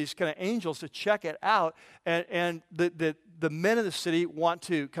sends in these kind of angels to check it out, and the men of the city want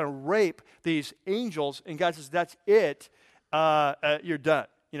to kind of rape these angels, and God says, that's it, you're done,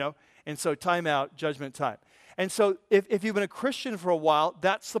 And so time out, judgment time. And so if you've been a Christian for a while,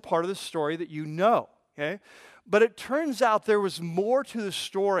 that's the part of the story that you know, okay? But it turns out there was more to the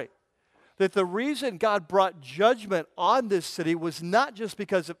story. That the reason God brought judgment on this city was not just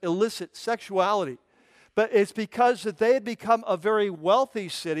because of illicit sexuality, but it's because that they had become a very wealthy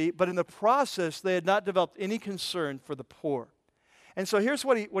city, but in the process, they had not developed any concern for the poor. And so here's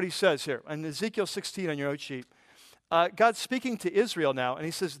what he says here, in Ezekiel 16 on your note sheet. God's speaking to Israel now, and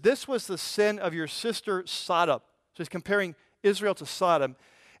he says, this was the sin of your sister Sodom. So he's comparing Israel to Sodom.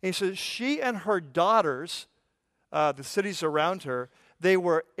 And he says, she and her daughters, the cities around her, they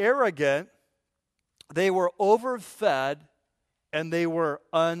were arrogant, they were overfed, and they were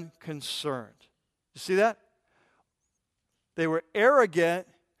unconcerned. You see that? They were arrogant,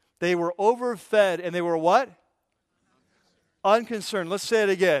 they were overfed, and they were what? Unconcerned. Let's say it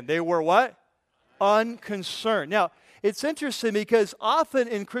again. They were what? Unconcerned. Now, it's interesting because often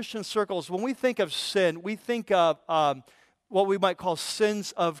in Christian circles, when we think of sin, we think of what we might call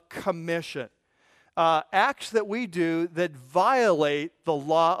sins of commission. Acts that we do that violate the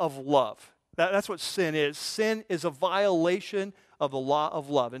law of love. That's what sin is. Sin is a violation of the law of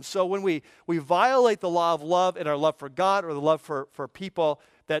love. And so when we violate the law of love in our love for God or the love for people,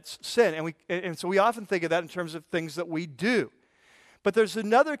 that's sin. And so we often think of that in terms of things that we do. But there's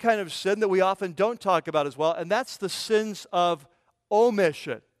another kind of sin that we often don't talk about as well, and that's the sins of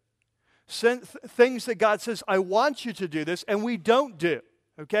omission. Things that God says, I want you to do this, and we don't do,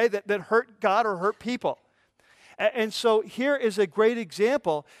 okay, that hurt God or hurt people. And so here is a great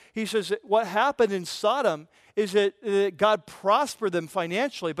example. He says that what happened in Sodom is that God prospered them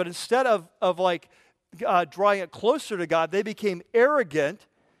financially, but instead of drawing it closer to God, they became arrogant,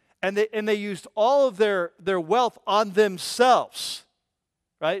 and they used all of their wealth on themselves,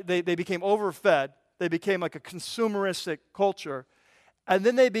 right? They became overfed. They became like a consumeristic culture, and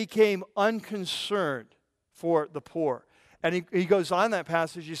then they became unconcerned for the poor. And he goes on in that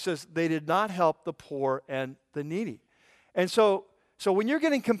passage, he says, they did not help the poor and the needy. And so when you're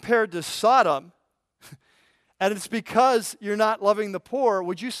getting compared to Sodom, and it's because you're not loving the poor,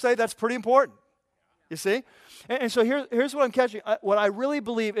 would you say that's pretty important? You see? And so here's what I'm catching. What I really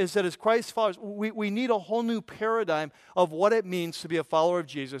believe is that as Christ followers, we need a whole new paradigm of what it means to be a follower of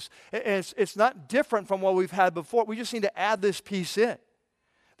Jesus. And it's not different from what we've had before. We just need to add this piece in.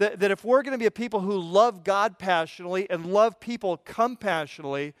 That if we're going to be a people who love God passionately and love people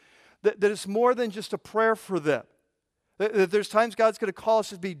compassionately, that it's more than just a prayer for them. That there's times God's going to call us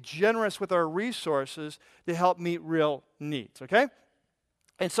to be generous with our resources to help meet real needs, okay?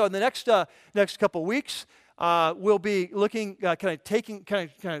 And so in the next couple weeks, we'll be looking, kind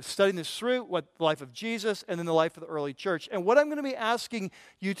of studying this through, what the life of Jesus and then the life of the early church. And what I'm going to be asking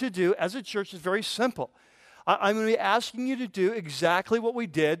you to do as a church is very simple. I'm going to be asking you to do exactly what we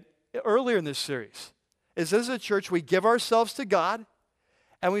did earlier in this series. Is as a church, we give ourselves to God,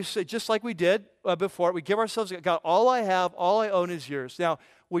 and we say, just like we did before, we give ourselves to God. All I have, all I own is yours. Now,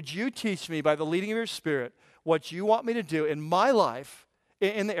 would you teach me by the leading of your Spirit what you want me to do in my life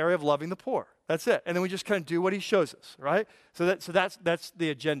in the area of loving the poor? That's it. And then we just kind of do what he shows us, right? So that's the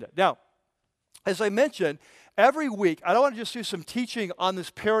agenda. Now, as I mentioned, every week, I don't want to just do some teaching on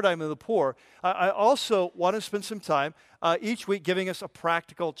this paradigm of the poor. I also want to spend some time each week giving us a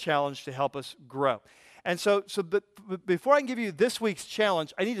practical challenge to help us grow. And but before I can give you this week's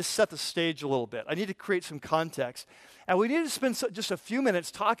challenge, I need to set the stage a little bit. I need to create some context. And we need to spend just a few minutes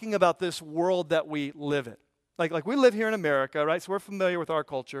talking about this world that we live in. Like we live here in America, right? So we're familiar with our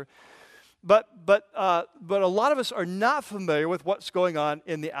culture. But a lot of us are not familiar with what's going on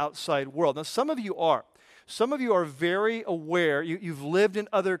in the outside world. Now, some of you are. Some of you are very aware. You've lived in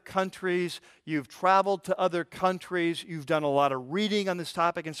other countries. You've traveled to other countries. You've done a lot of reading on this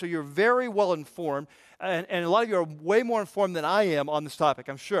topic. And so you're very well informed. And a lot of you are way more informed than I am on this topic,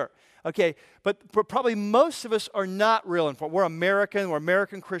 I'm sure. Okay, but probably most of us are not real informed. We're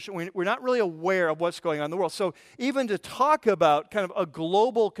American Christian. We're not really aware of what's going on in the world. So even to talk about kind of a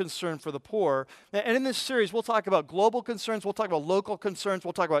global concern for the poor, and in this series we'll talk about global concerns, we'll talk about local concerns,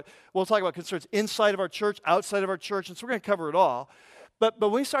 we'll talk about concerns inside of our church, outside of our church, and so we're going to cover it all. But when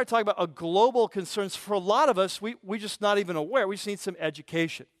we start talking about a global concerns, for a lot of us, we just not even aware. We just need some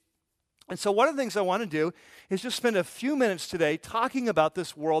education. And so one of the things I want to do is just spend a few minutes today talking about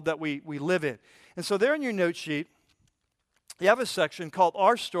this world that we live in. And so there in your note sheet, you have a section called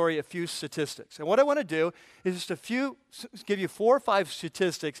Our Story, A Few Statistics. And what I want to do is just give you 4 or 5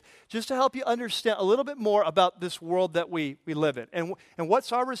 statistics just to help you understand a little bit more about this world that we live in. And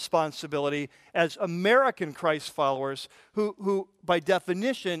what's our responsibility as American Christ followers who by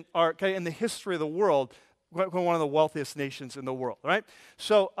definition are kind of in the history of the world, one of the wealthiest nations in the world, all right?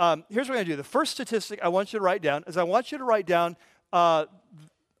 So here's what I'm going to do. The first statistic I want you to write down is 80%,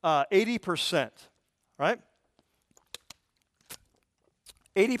 right?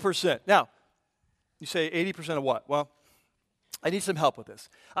 80%. Now, you say 80% of what? Well, I need some help with this.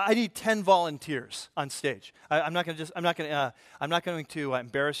 I need 10 volunteers on stage. I'm not going to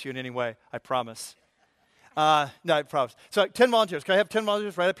embarrass you in any way, I promise. No, I promise. So 10 volunteers. Can I have 10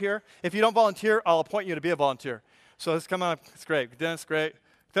 volunteers right up here? If you don't volunteer, I'll appoint you to be a volunteer. So let's come on up. It's great. Dennis, great.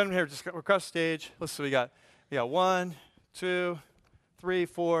 Then here, just across the stage. Let's see what we got. We got 1, 2, 3,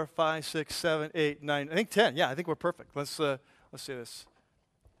 4, 5, 6, 7, 8, 9. I think 10. Yeah, I think we're perfect. Let's see this.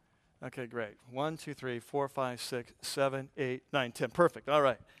 Okay, great. 1, 2, 3, 4, 5, 6, 7, 8, 9, 10. Perfect. All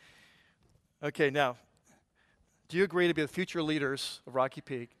right. Okay, now, do you agree to be the future leaders of Rocky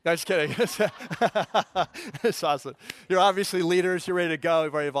Peak? No, just kidding. It's awesome. You're obviously leaders. You're ready to go.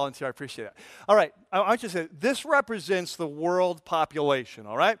 You've already volunteered. I appreciate it. All right. I want you to say, this represents the world population,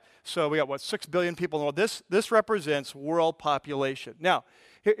 all right? So we got, 6 billion people in the world. This represents world population. Now,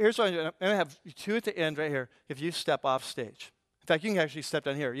 here's what I'm going to have 2 at the end right here if you step off stage. In fact, you can actually step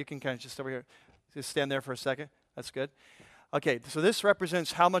down here. You can kind of just over here. Just stand there for a second. That's good. Okay, so this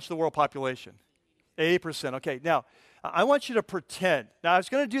represents how much of the world population? 80%. Okay, now, I want you to pretend. Now, I was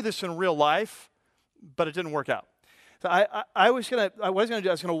going to do this in real life, but it didn't work out. So I was going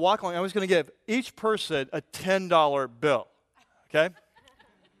to walk along. I was going to give each person a $10 bill. Okay?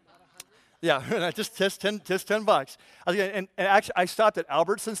 Yeah, just $10. And actually, I stopped at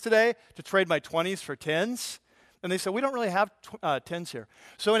Albertsons today to trade my 20s for 10s. And they said, we don't really have tens here.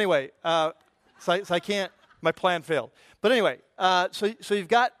 So anyway, so I can't, my plan failed. But anyway, so you've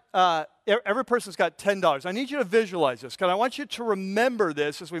got, every person's got $10. I need you to visualize this, because I want you to remember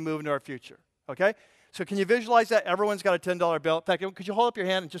this as we move into our future, okay? So can you visualize that? Everyone's got a $10 bill. In fact, could you hold up your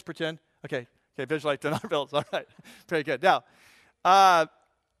hand and just pretend? Okay, visualize $10 bills. All right, very good. Now, I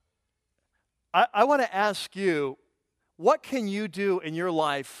want to ask you, what can you do in your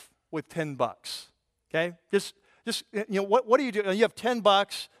life with $10? Okay, just what do you do? You have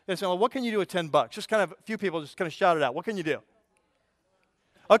 $10. And so, what can you do with $10? Just kind of a few people just kind of shout it out. What can you do?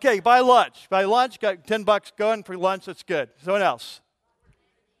 Okay, buy lunch. Buy lunch. Got $10 going for lunch. That's good. Someone else.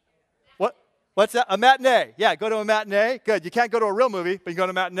 What's that? A matinee. Yeah, go to a matinee. Good. You can't go to a real movie, but you can go to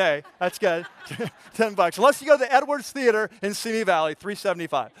a matinee. That's good. $10. Unless you go to the Edwards Theater in Simi Valley,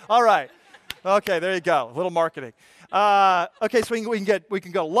 $3.75. All right. Okay, there you go. A little marketing. Okay, so we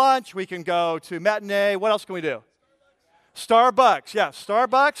can go lunch. We can go to matinee. What else can we do? Starbucks. Yeah,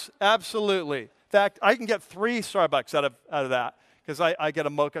 Starbucks. Absolutely. In fact, I can get 3 Starbucks out of that, because I get a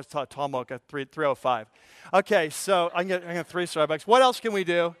mocha, tall mocha, 305. Okay, so I can get 3 Starbucks. What else can we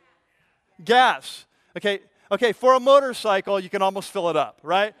do? Gas. Okay, for a motorcycle, you can almost fill it up,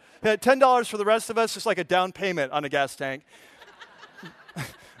 right? $10 for the rest of us is like a down payment on a gas tank.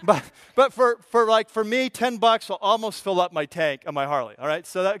 but for me, $10 will almost fill up my tank on my Harley, all right?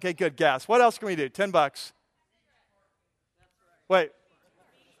 So okay, good, gas. What else can we do? $10. Wait.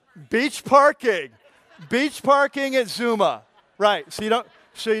 Beach parking. Beach parking at Zuma. Right. So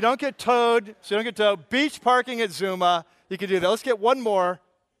you don't get towed. Beach parking at Zuma. You can do that. Let's get one more.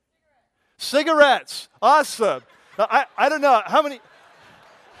 Cigarettes. Awesome. I don't know how many.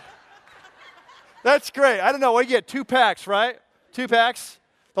 That's great. I don't know. What do you get? 2 packs, right? 2 packs.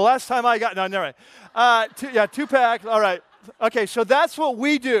 The last time I got, no, never mind. 2 packs. All right. Okay, so that's what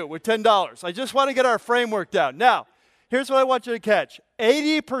we do with $10. I just want to get our framework down. Now, here's what I want you to catch.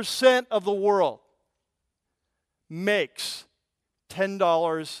 80% of the world makes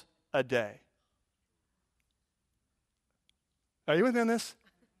 $10 a day. Are you with me on this?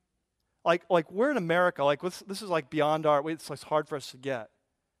 Like we're in America. Like this is like beyond it's like hard for us to get.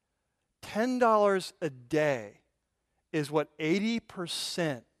 $10 a day is what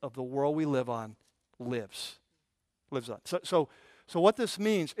 80% of the world we live on lives on. So what this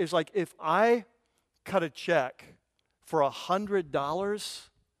means is, like, if I cut a check for $100,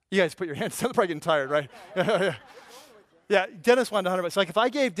 you guys put your hands down. They're probably getting tired, right? Yeah, Dennis wanted $100. Like, if I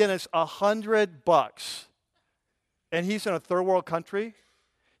gave Dennis $100 and he's in a third world country,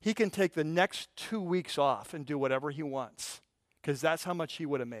 he can take the next 2 weeks off and do whatever he wants, because that's how much he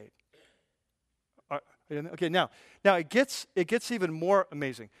would have made. Okay, now it gets even more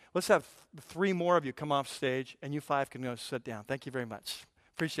amazing. Let's have 3 more of you come off stage, and you 5 can go sit down. Thank you very much.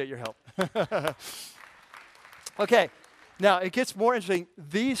 Appreciate your help. Okay, now it gets more interesting.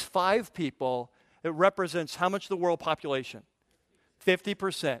 These 5 people, it represents how much of the world population?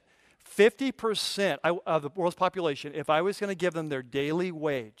 50%. 50% of the world's population, if I was going to give them their daily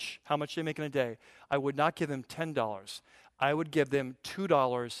wage, how much they make in a day, I would not give them $10. I would give them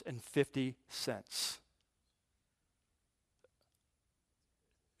 $2.50.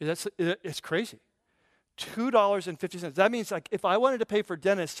 It's crazy. $2.50. That means, like, if I wanted to pay for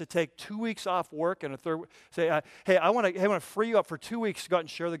Dennis to take 2 weeks off work and a third, say, hey, I want to free you up for 2 weeks to go out and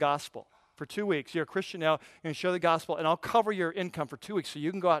share the gospel. For 2 weeks, you're a Christian now, and share the gospel, and I'll cover your income for 2 weeks, so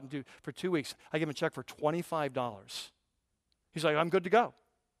you can go out and do for 2 weeks. I give him a check for $25. He's like, I'm good to go.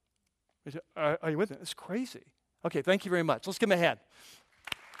 He said, are you with me? It's crazy. Okay, thank you very much. Let's give him a hand.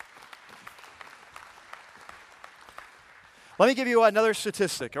 Let me give you another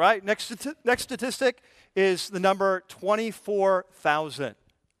statistic, all right? Next statistic is the number 24,000. I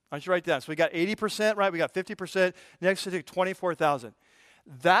want you to write down. So we got 80%, right? We got 50%. Next statistic, 24,000.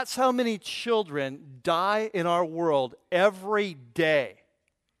 That's how many children die in our world every day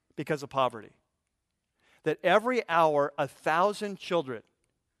because of poverty. That every hour, 1,000 children,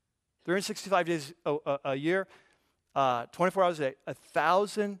 365 days a year, 24 hours a day,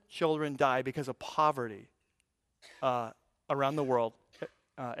 1,000 children die because of poverty around the world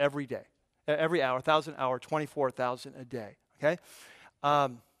every day. Every hour, 1,000 hour, 24,000 a day, okay?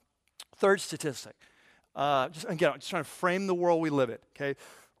 Third statistic. Just trying to frame the world we live in, okay?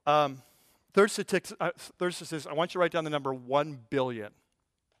 Third statistic, I want you to write down the number 1 billion.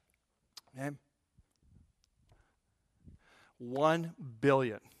 Okay? 1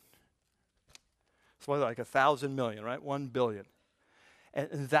 billion. It's like 1,000 million, right? 1 billion.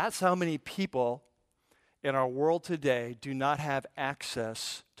 And that's how many people in our world today do not have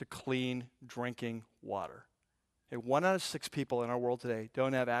access to clean drinking water. Okay, 1 out of 6 people in our world today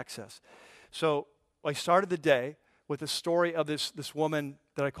don't have access. So I started the day with the story of this woman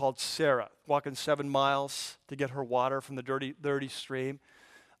that I called Sarah, walking 7 miles to get her water from the dirty stream.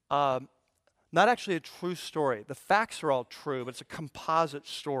 Not actually a true story. The facts are all true, but it's a composite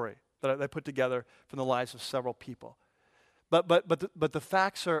story that I put together from the lives of several people. But the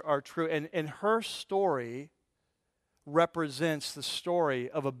facts are true, and her story represents the story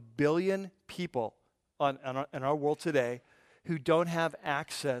of 1 billion people in our world today who don't have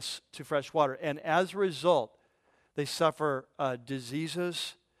access to fresh water. And as a result, they suffer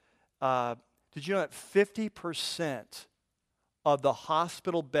diseases. Did you know that 50% of the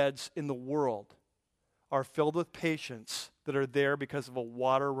hospital beds in the world are filled with patients that are there because of a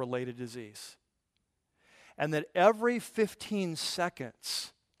water-related disease? And that every 15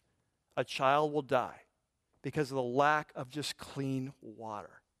 seconds, a child will die because of the lack of just clean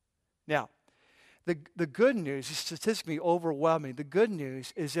water. Now, the good news is statistically overwhelming. The good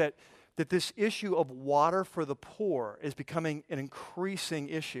news is that this issue of water for the poor is becoming an increasing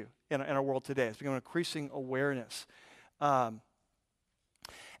issue in our world today. It's becoming an increasing awareness. And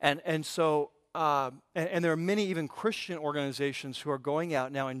there are many even Christian organizations who are going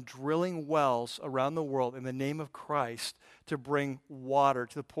out now and drilling wells around the world in the name of Christ to bring water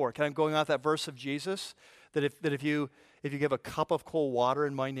to the poor. Kind of going off that verse of Jesus, that if you give a cup of cold water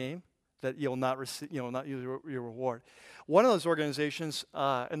in my name, that you'll not use your reward. One of those organizations,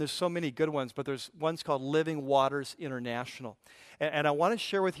 and there's so many good ones, but there's one's called Living Waters International. And I want to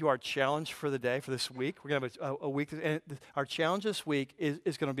share with you our challenge for the day, for this week. We're going to have a week, and our challenge this week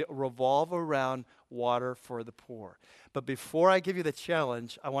is going to revolve around water for the poor. But before I give you the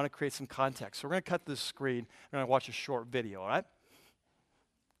challenge, I want to create some context. So we're going to cut this screen, and we're going to watch a short video, all right?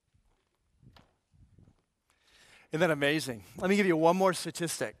 Isn't that amazing? Let me give you one more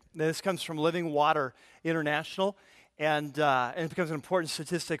statistic. This comes from Living Water International, and it becomes an important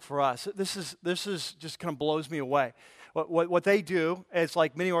statistic for us. This is just kind of blows me away. What they do, it's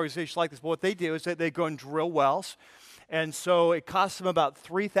like many organizations like this, but what they do is that they go and drill wells. And so it costs them about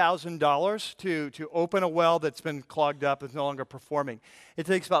 $3,000 to open a well that's been clogged up, that's no longer performing. It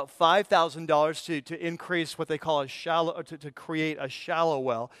takes about $5,000 to increase what they call a shallow, to create a shallow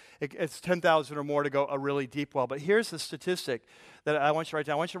well. It's $10,000 or more to go a really deep well. But here's the statistic that I want you to write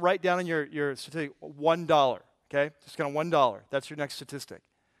down. I want you to write down in your statistic $1, okay? Just kind of $1. That's your next statistic.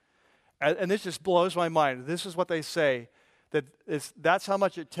 And this just blows my mind. This is what they say, that's how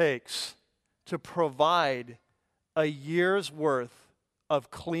much it takes to provide a year's worth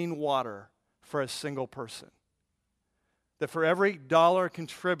of clean water for a single person. That for every dollar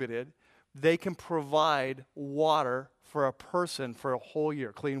contributed, they can provide water for a person for a whole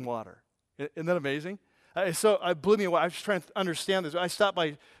year, clean water. Isn't that amazing? So it blew me away. I was trying to understand this. I stopped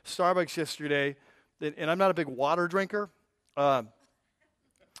by Starbucks yesterday, and I'm not a big water drinker. I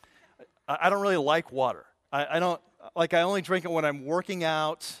don't really like water. I only drink it when I'm working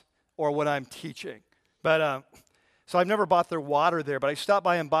out or when I'm teaching. But so I've never bought their water there, but I stopped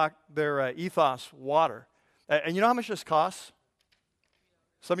by and bought their Ethos water. And you know how much this costs?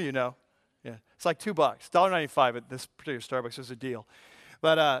 Some of you know. Yeah, it's like $2, $1.95 at this particular Starbucks is a deal.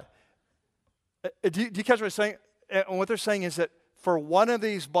 But do you catch what I'm saying? And what they're saying is that for one of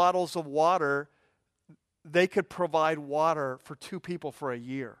these bottles of water, they could provide water for 2 people for a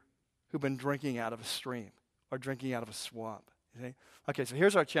year who've been drinking out of a stream or drinking out of a swamp. You see? Okay, so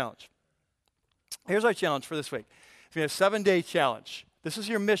here's our challenge. Here's our challenge for this week. It's going to be a 7-day challenge. This is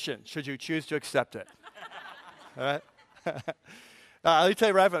your mission, should you choose to accept it. All right? Let me tell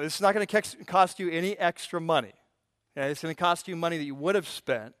you right now, this is not going to cost you any extra money. Okay? It's going to cost you money that you would have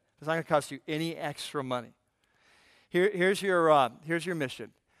spent. It's not going to cost you any extra money. Here's your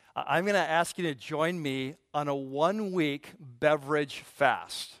mission. I'm going to ask you to join me on a 1-week beverage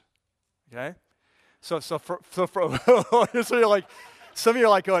fast. Okay? So you're like, some of you are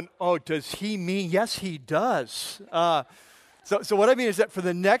like going, oh, does he mean? Yes, he does. So what I mean is that for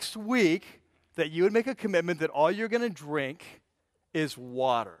the next week, that you would make a commitment that all you're going to drink is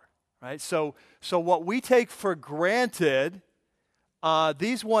water, right? So what we take for granted,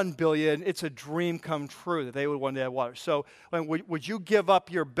 these 1 billion, it's a dream come true that they would one day have water. So would you give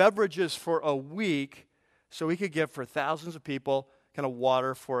up your beverages for a week so we could give for thousands of people kind of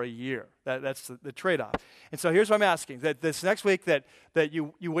water for a year? That's the trade-off. And so here's what I'm asking, that this next week that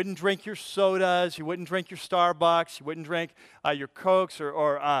you wouldn't drink your sodas, you wouldn't drink your Starbucks, you wouldn't drink your Cokes,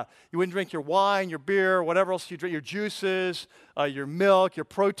 or you wouldn't drink your wine, your beer, whatever else you drink, your juices, your milk, your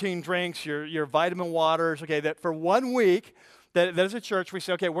protein drinks, your vitamin waters, okay, that for 1 week, that as a church we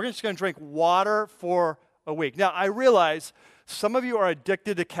say, okay, we're just going to drink water for a week. Now, I realize some of you are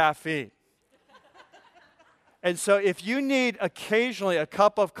addicted to caffeine. And so if you need occasionally a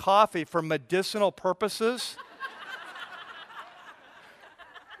cup of coffee for medicinal purposes,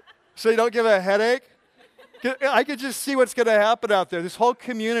 so you don't get a headache, I could just see what's going to happen out there. This whole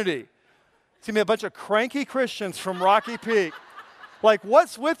community. It's going to be a bunch of cranky Christians from Rocky Peak. Like,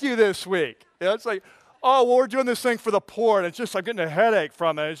 what's with you this week? You know, it's like, oh, well, we're doing this thing for the poor, and it's just, I'm getting a headache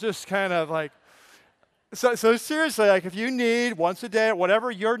from it. It's just kind of like, so seriously, like if you need once a day, whatever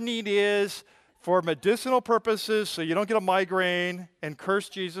your need is for medicinal purposes, so you don't get a migraine and curse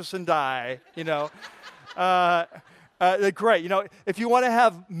Jesus and die, you know, great. You know, if you want to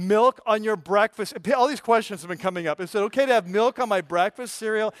have milk on your breakfast, all these questions have been coming up. Is it okay to have milk on my breakfast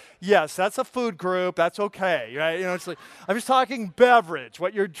cereal? Yes, that's a food group. That's okay, right? You know, it's like, I'm just talking beverage,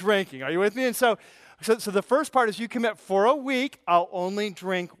 what you're drinking. Are you with me? And so the first part is you commit for a week, I'll only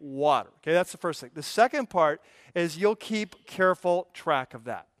drink water. Okay, that's the first thing. The second part is you'll keep careful track of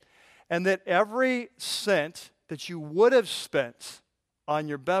that. And that every cent that you would have spent on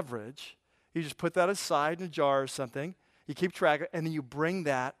your beverage, you just put that aside in a jar or something. You keep track, and then you bring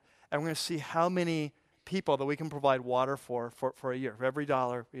that, and we're going to see how many people that we can provide water for a year. For every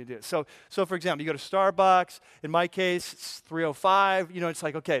dollar we do. So for example, you go to Starbucks. In my case, it's $3.05. You know, it's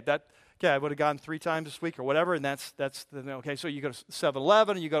like, okay, I would have gone 3 times this week or whatever, and that's okay. So you go to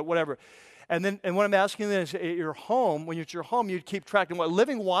 7-Eleven, and you go whatever. And what I'm asking then is at your home, when you're at your home, you'd keep track. And what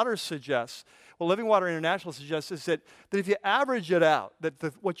Living Water suggests, what Living Water International suggests is that if you average it out, that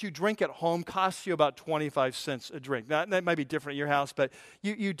what you drink at home costs you about 25 cents a drink. Now, that might be different at your house, but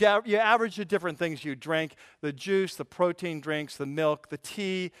you average the different things you drink: the juice, the protein drinks, the milk, the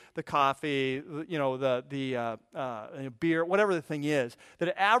tea, the coffee, you know, the beer, whatever the thing is, that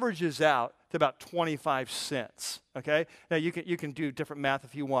it averages out to about 25 cents, okay? Now, you can do different math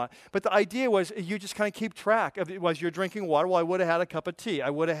if you want. But the idea was you just kind of keep track of it. Was you're drinking water? Well, I would have had a cup of tea. I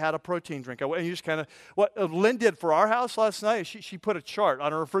would have had a protein drink. And you just kind of, what Lynn did for our house last night, she put a chart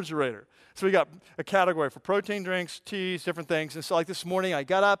on her refrigerator. So we got a category for protein drinks, teas, different things. And so like this morning, I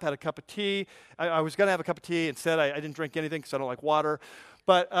got up, had a cup of tea. I was going to have a cup of tea. Instead, I didn't drink anything because I don't like water.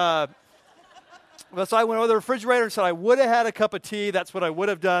 But so I went over the refrigerator and said I would have had a cup of tea. That's what I would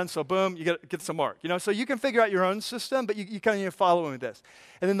have done. So boom, you get some mark. You know, so you can figure out your own system, but you kind of need to follow with this.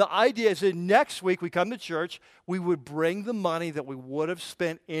 And then the idea is that next week we come to church, we would bring the money that we would have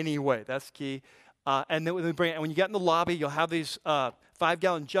spent anyway. That's key. And then we bring it. And when you get in the lobby, you'll have these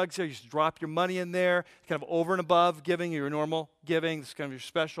 5-gallon jugs there. You just drop your money in there, kind of over and above giving your normal giving. This is kind of your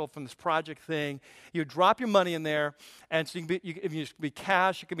special from this project thing. You drop your money in there, and so if you can be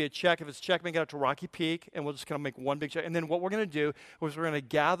cash, it can be a check. If it's a check, make it out to Rocky Peak, and we'll just kind of make one big check. And then what we're going to do is we're going to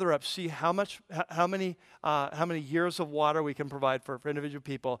gather up, see how many years of water we can provide for individual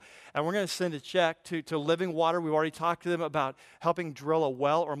people, and we're going to send a check to Living Water. We've already talked to them about helping drill a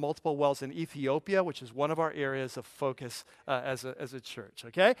well or multiple wells in Ethiopia, which is one of our areas of focus as a church.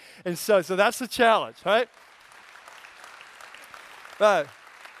 Okay, and so that's the challenge, right?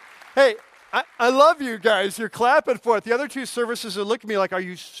 Hey, I love you guys. You're clapping for it. The other 2 services are looking at me like, are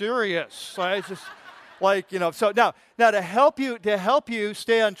you serious? I just, like, you know. So now to help you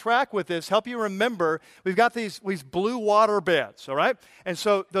stay on track with this, help you remember, we've got these blue water bands, all right? And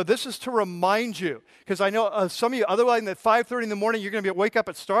so this is to remind you, because I know some of you, otherwise at 5:30 in the morning, you're going to wake up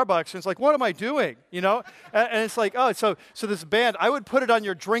at Starbucks, and it's like, what am I doing? You know? And it's like, oh, so this band, I would put it on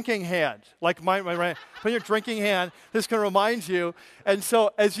your drinking hand, like my put in your drinking hand. This can remind you. And so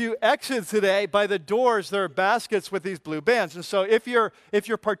as you exit today, by the doors, there are baskets with these blue bands. And so if you're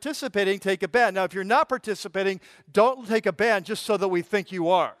participating, take a band. Now, if you're not participating, don't take a band just so that we think you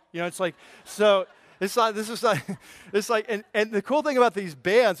are. You know, it's like, so it's like, and the cool thing about these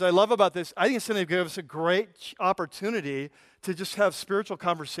bands, I love about this, I think it's going to give us a great opportunity to just have spiritual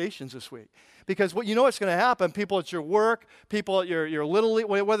conversations this week. Because what's going to happen, people at your work, people at your little league,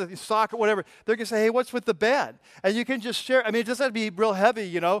 whether it's soccer, whatever, they're going to say, hey, what's with the band? And you can just share. I mean, it doesn't have to be real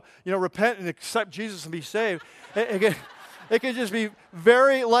heavy, repent and accept Jesus and be saved. It can just be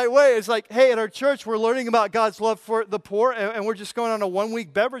very lightweight. It's like, hey, at our church, we're learning about God's love for the poor, and we're just going on a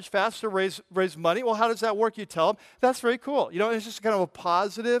 1-week beverage fast to raise money. Well, how does that work? You tell them. That's very cool. It's just kind of a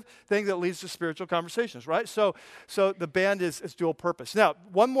positive thing that leads to spiritual conversations, right? So the band is dual purpose. Now,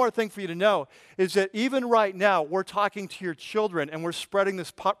 one more thing for you to know is that even right now, we're talking to your children, and we're spreading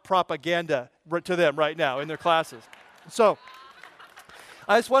this propaganda to them right now in their classes. So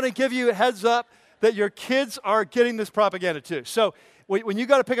I just want to give you a heads up that your kids are getting this propaganda too. So when you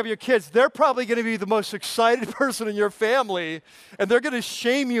got to pick up your kids, they're probably going to be the most excited person in your family, and they're going to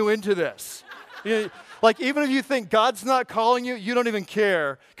shame you into this. Like, even if you think God's not calling you, you don't even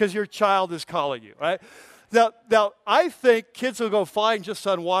care because your child is calling you, right? Now, I think kids will go fine just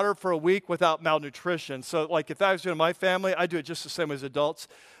on water for a week without malnutrition. So, like, if I was doing my family, I do it just the same as adults.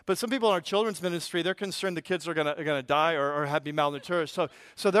 But some people in our children's ministry, they're concerned the kids are gonna die or have be malnourished.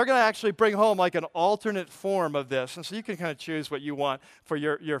 So they're gonna actually bring home like an alternate form of this, and so you can kind of choose what you want for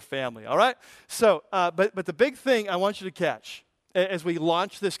your family. All right. So, but the big thing I want you to catch as we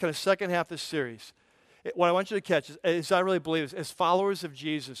launch this kind of second half of this series, what I want you to catch is I really believe as followers of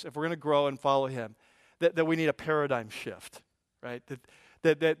Jesus, if we're gonna grow and follow Him, that we need a paradigm shift, right?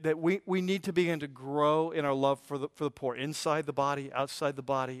 That we need to begin to grow in our love for the poor, inside the body, outside the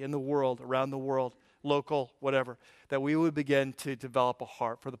body, in the world, around the world, local, whatever. That we would begin to develop a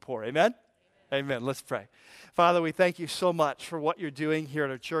heart for the poor. Amen? Amen. Let's pray. Father, we thank you so much for what you're doing here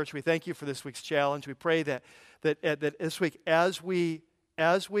at our church. We thank you for this week's challenge. We pray that this week, as we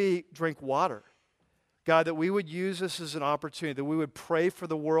drink water, God, that we would use this as an opportunity, that we would pray for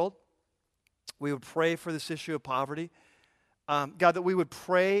the world. We would pray for this issue of poverty. God, that we would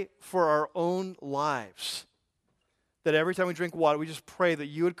pray for our own lives. That every time we drink water, we just pray that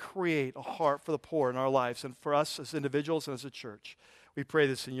you would create a heart for the poor in our lives and for us as individuals and as a church. We pray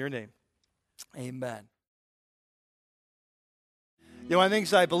this in your name. Amen. You know, one of the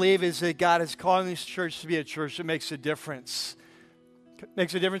things I believe is that God is calling this church to be a church that makes a difference.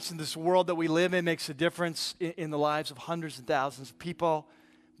 Makes a difference in this world that we live in, makes a difference in the lives of hundreds and thousands of people.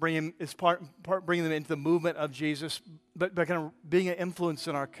 Bringing them into the movement of Jesus, but kind of being an influence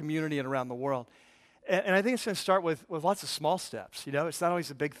in our community and around the world. And I think it's going to start with lots of small steps. You know, it's not always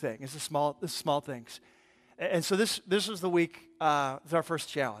a big thing. It's the small things. And so this was the week, it's our first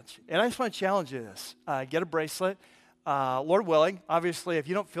challenge. And I just want to challenge you this. Get a bracelet. Lord willing, obviously, if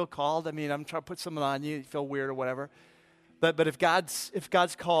you don't feel called, I mean, I'm trying to put something on you, you feel weird or whatever. But if God's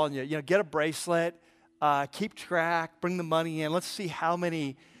calling you, get a bracelet, keep track, bring the money in. Let's see how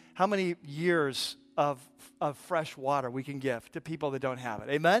many years of fresh water we can give to people that don't have it.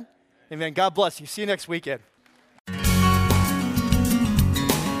 Amen? Amen. God bless you. See you next weekend.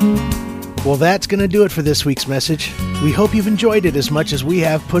 Well, that's going to do it for this week's message. We hope you've enjoyed it as much as we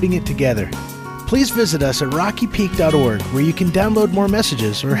have putting it together. Please visit us at rockypeak.org, where you can download more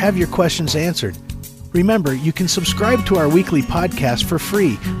messages or have your questions answered. Remember, you can subscribe to our weekly podcast for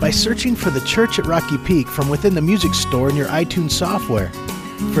free by searching for The Church at Rocky Peak from within the music store in your iTunes software.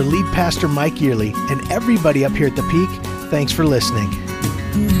 For lead pastor Mike Yearley and everybody up here at the Peak, thanks for listening.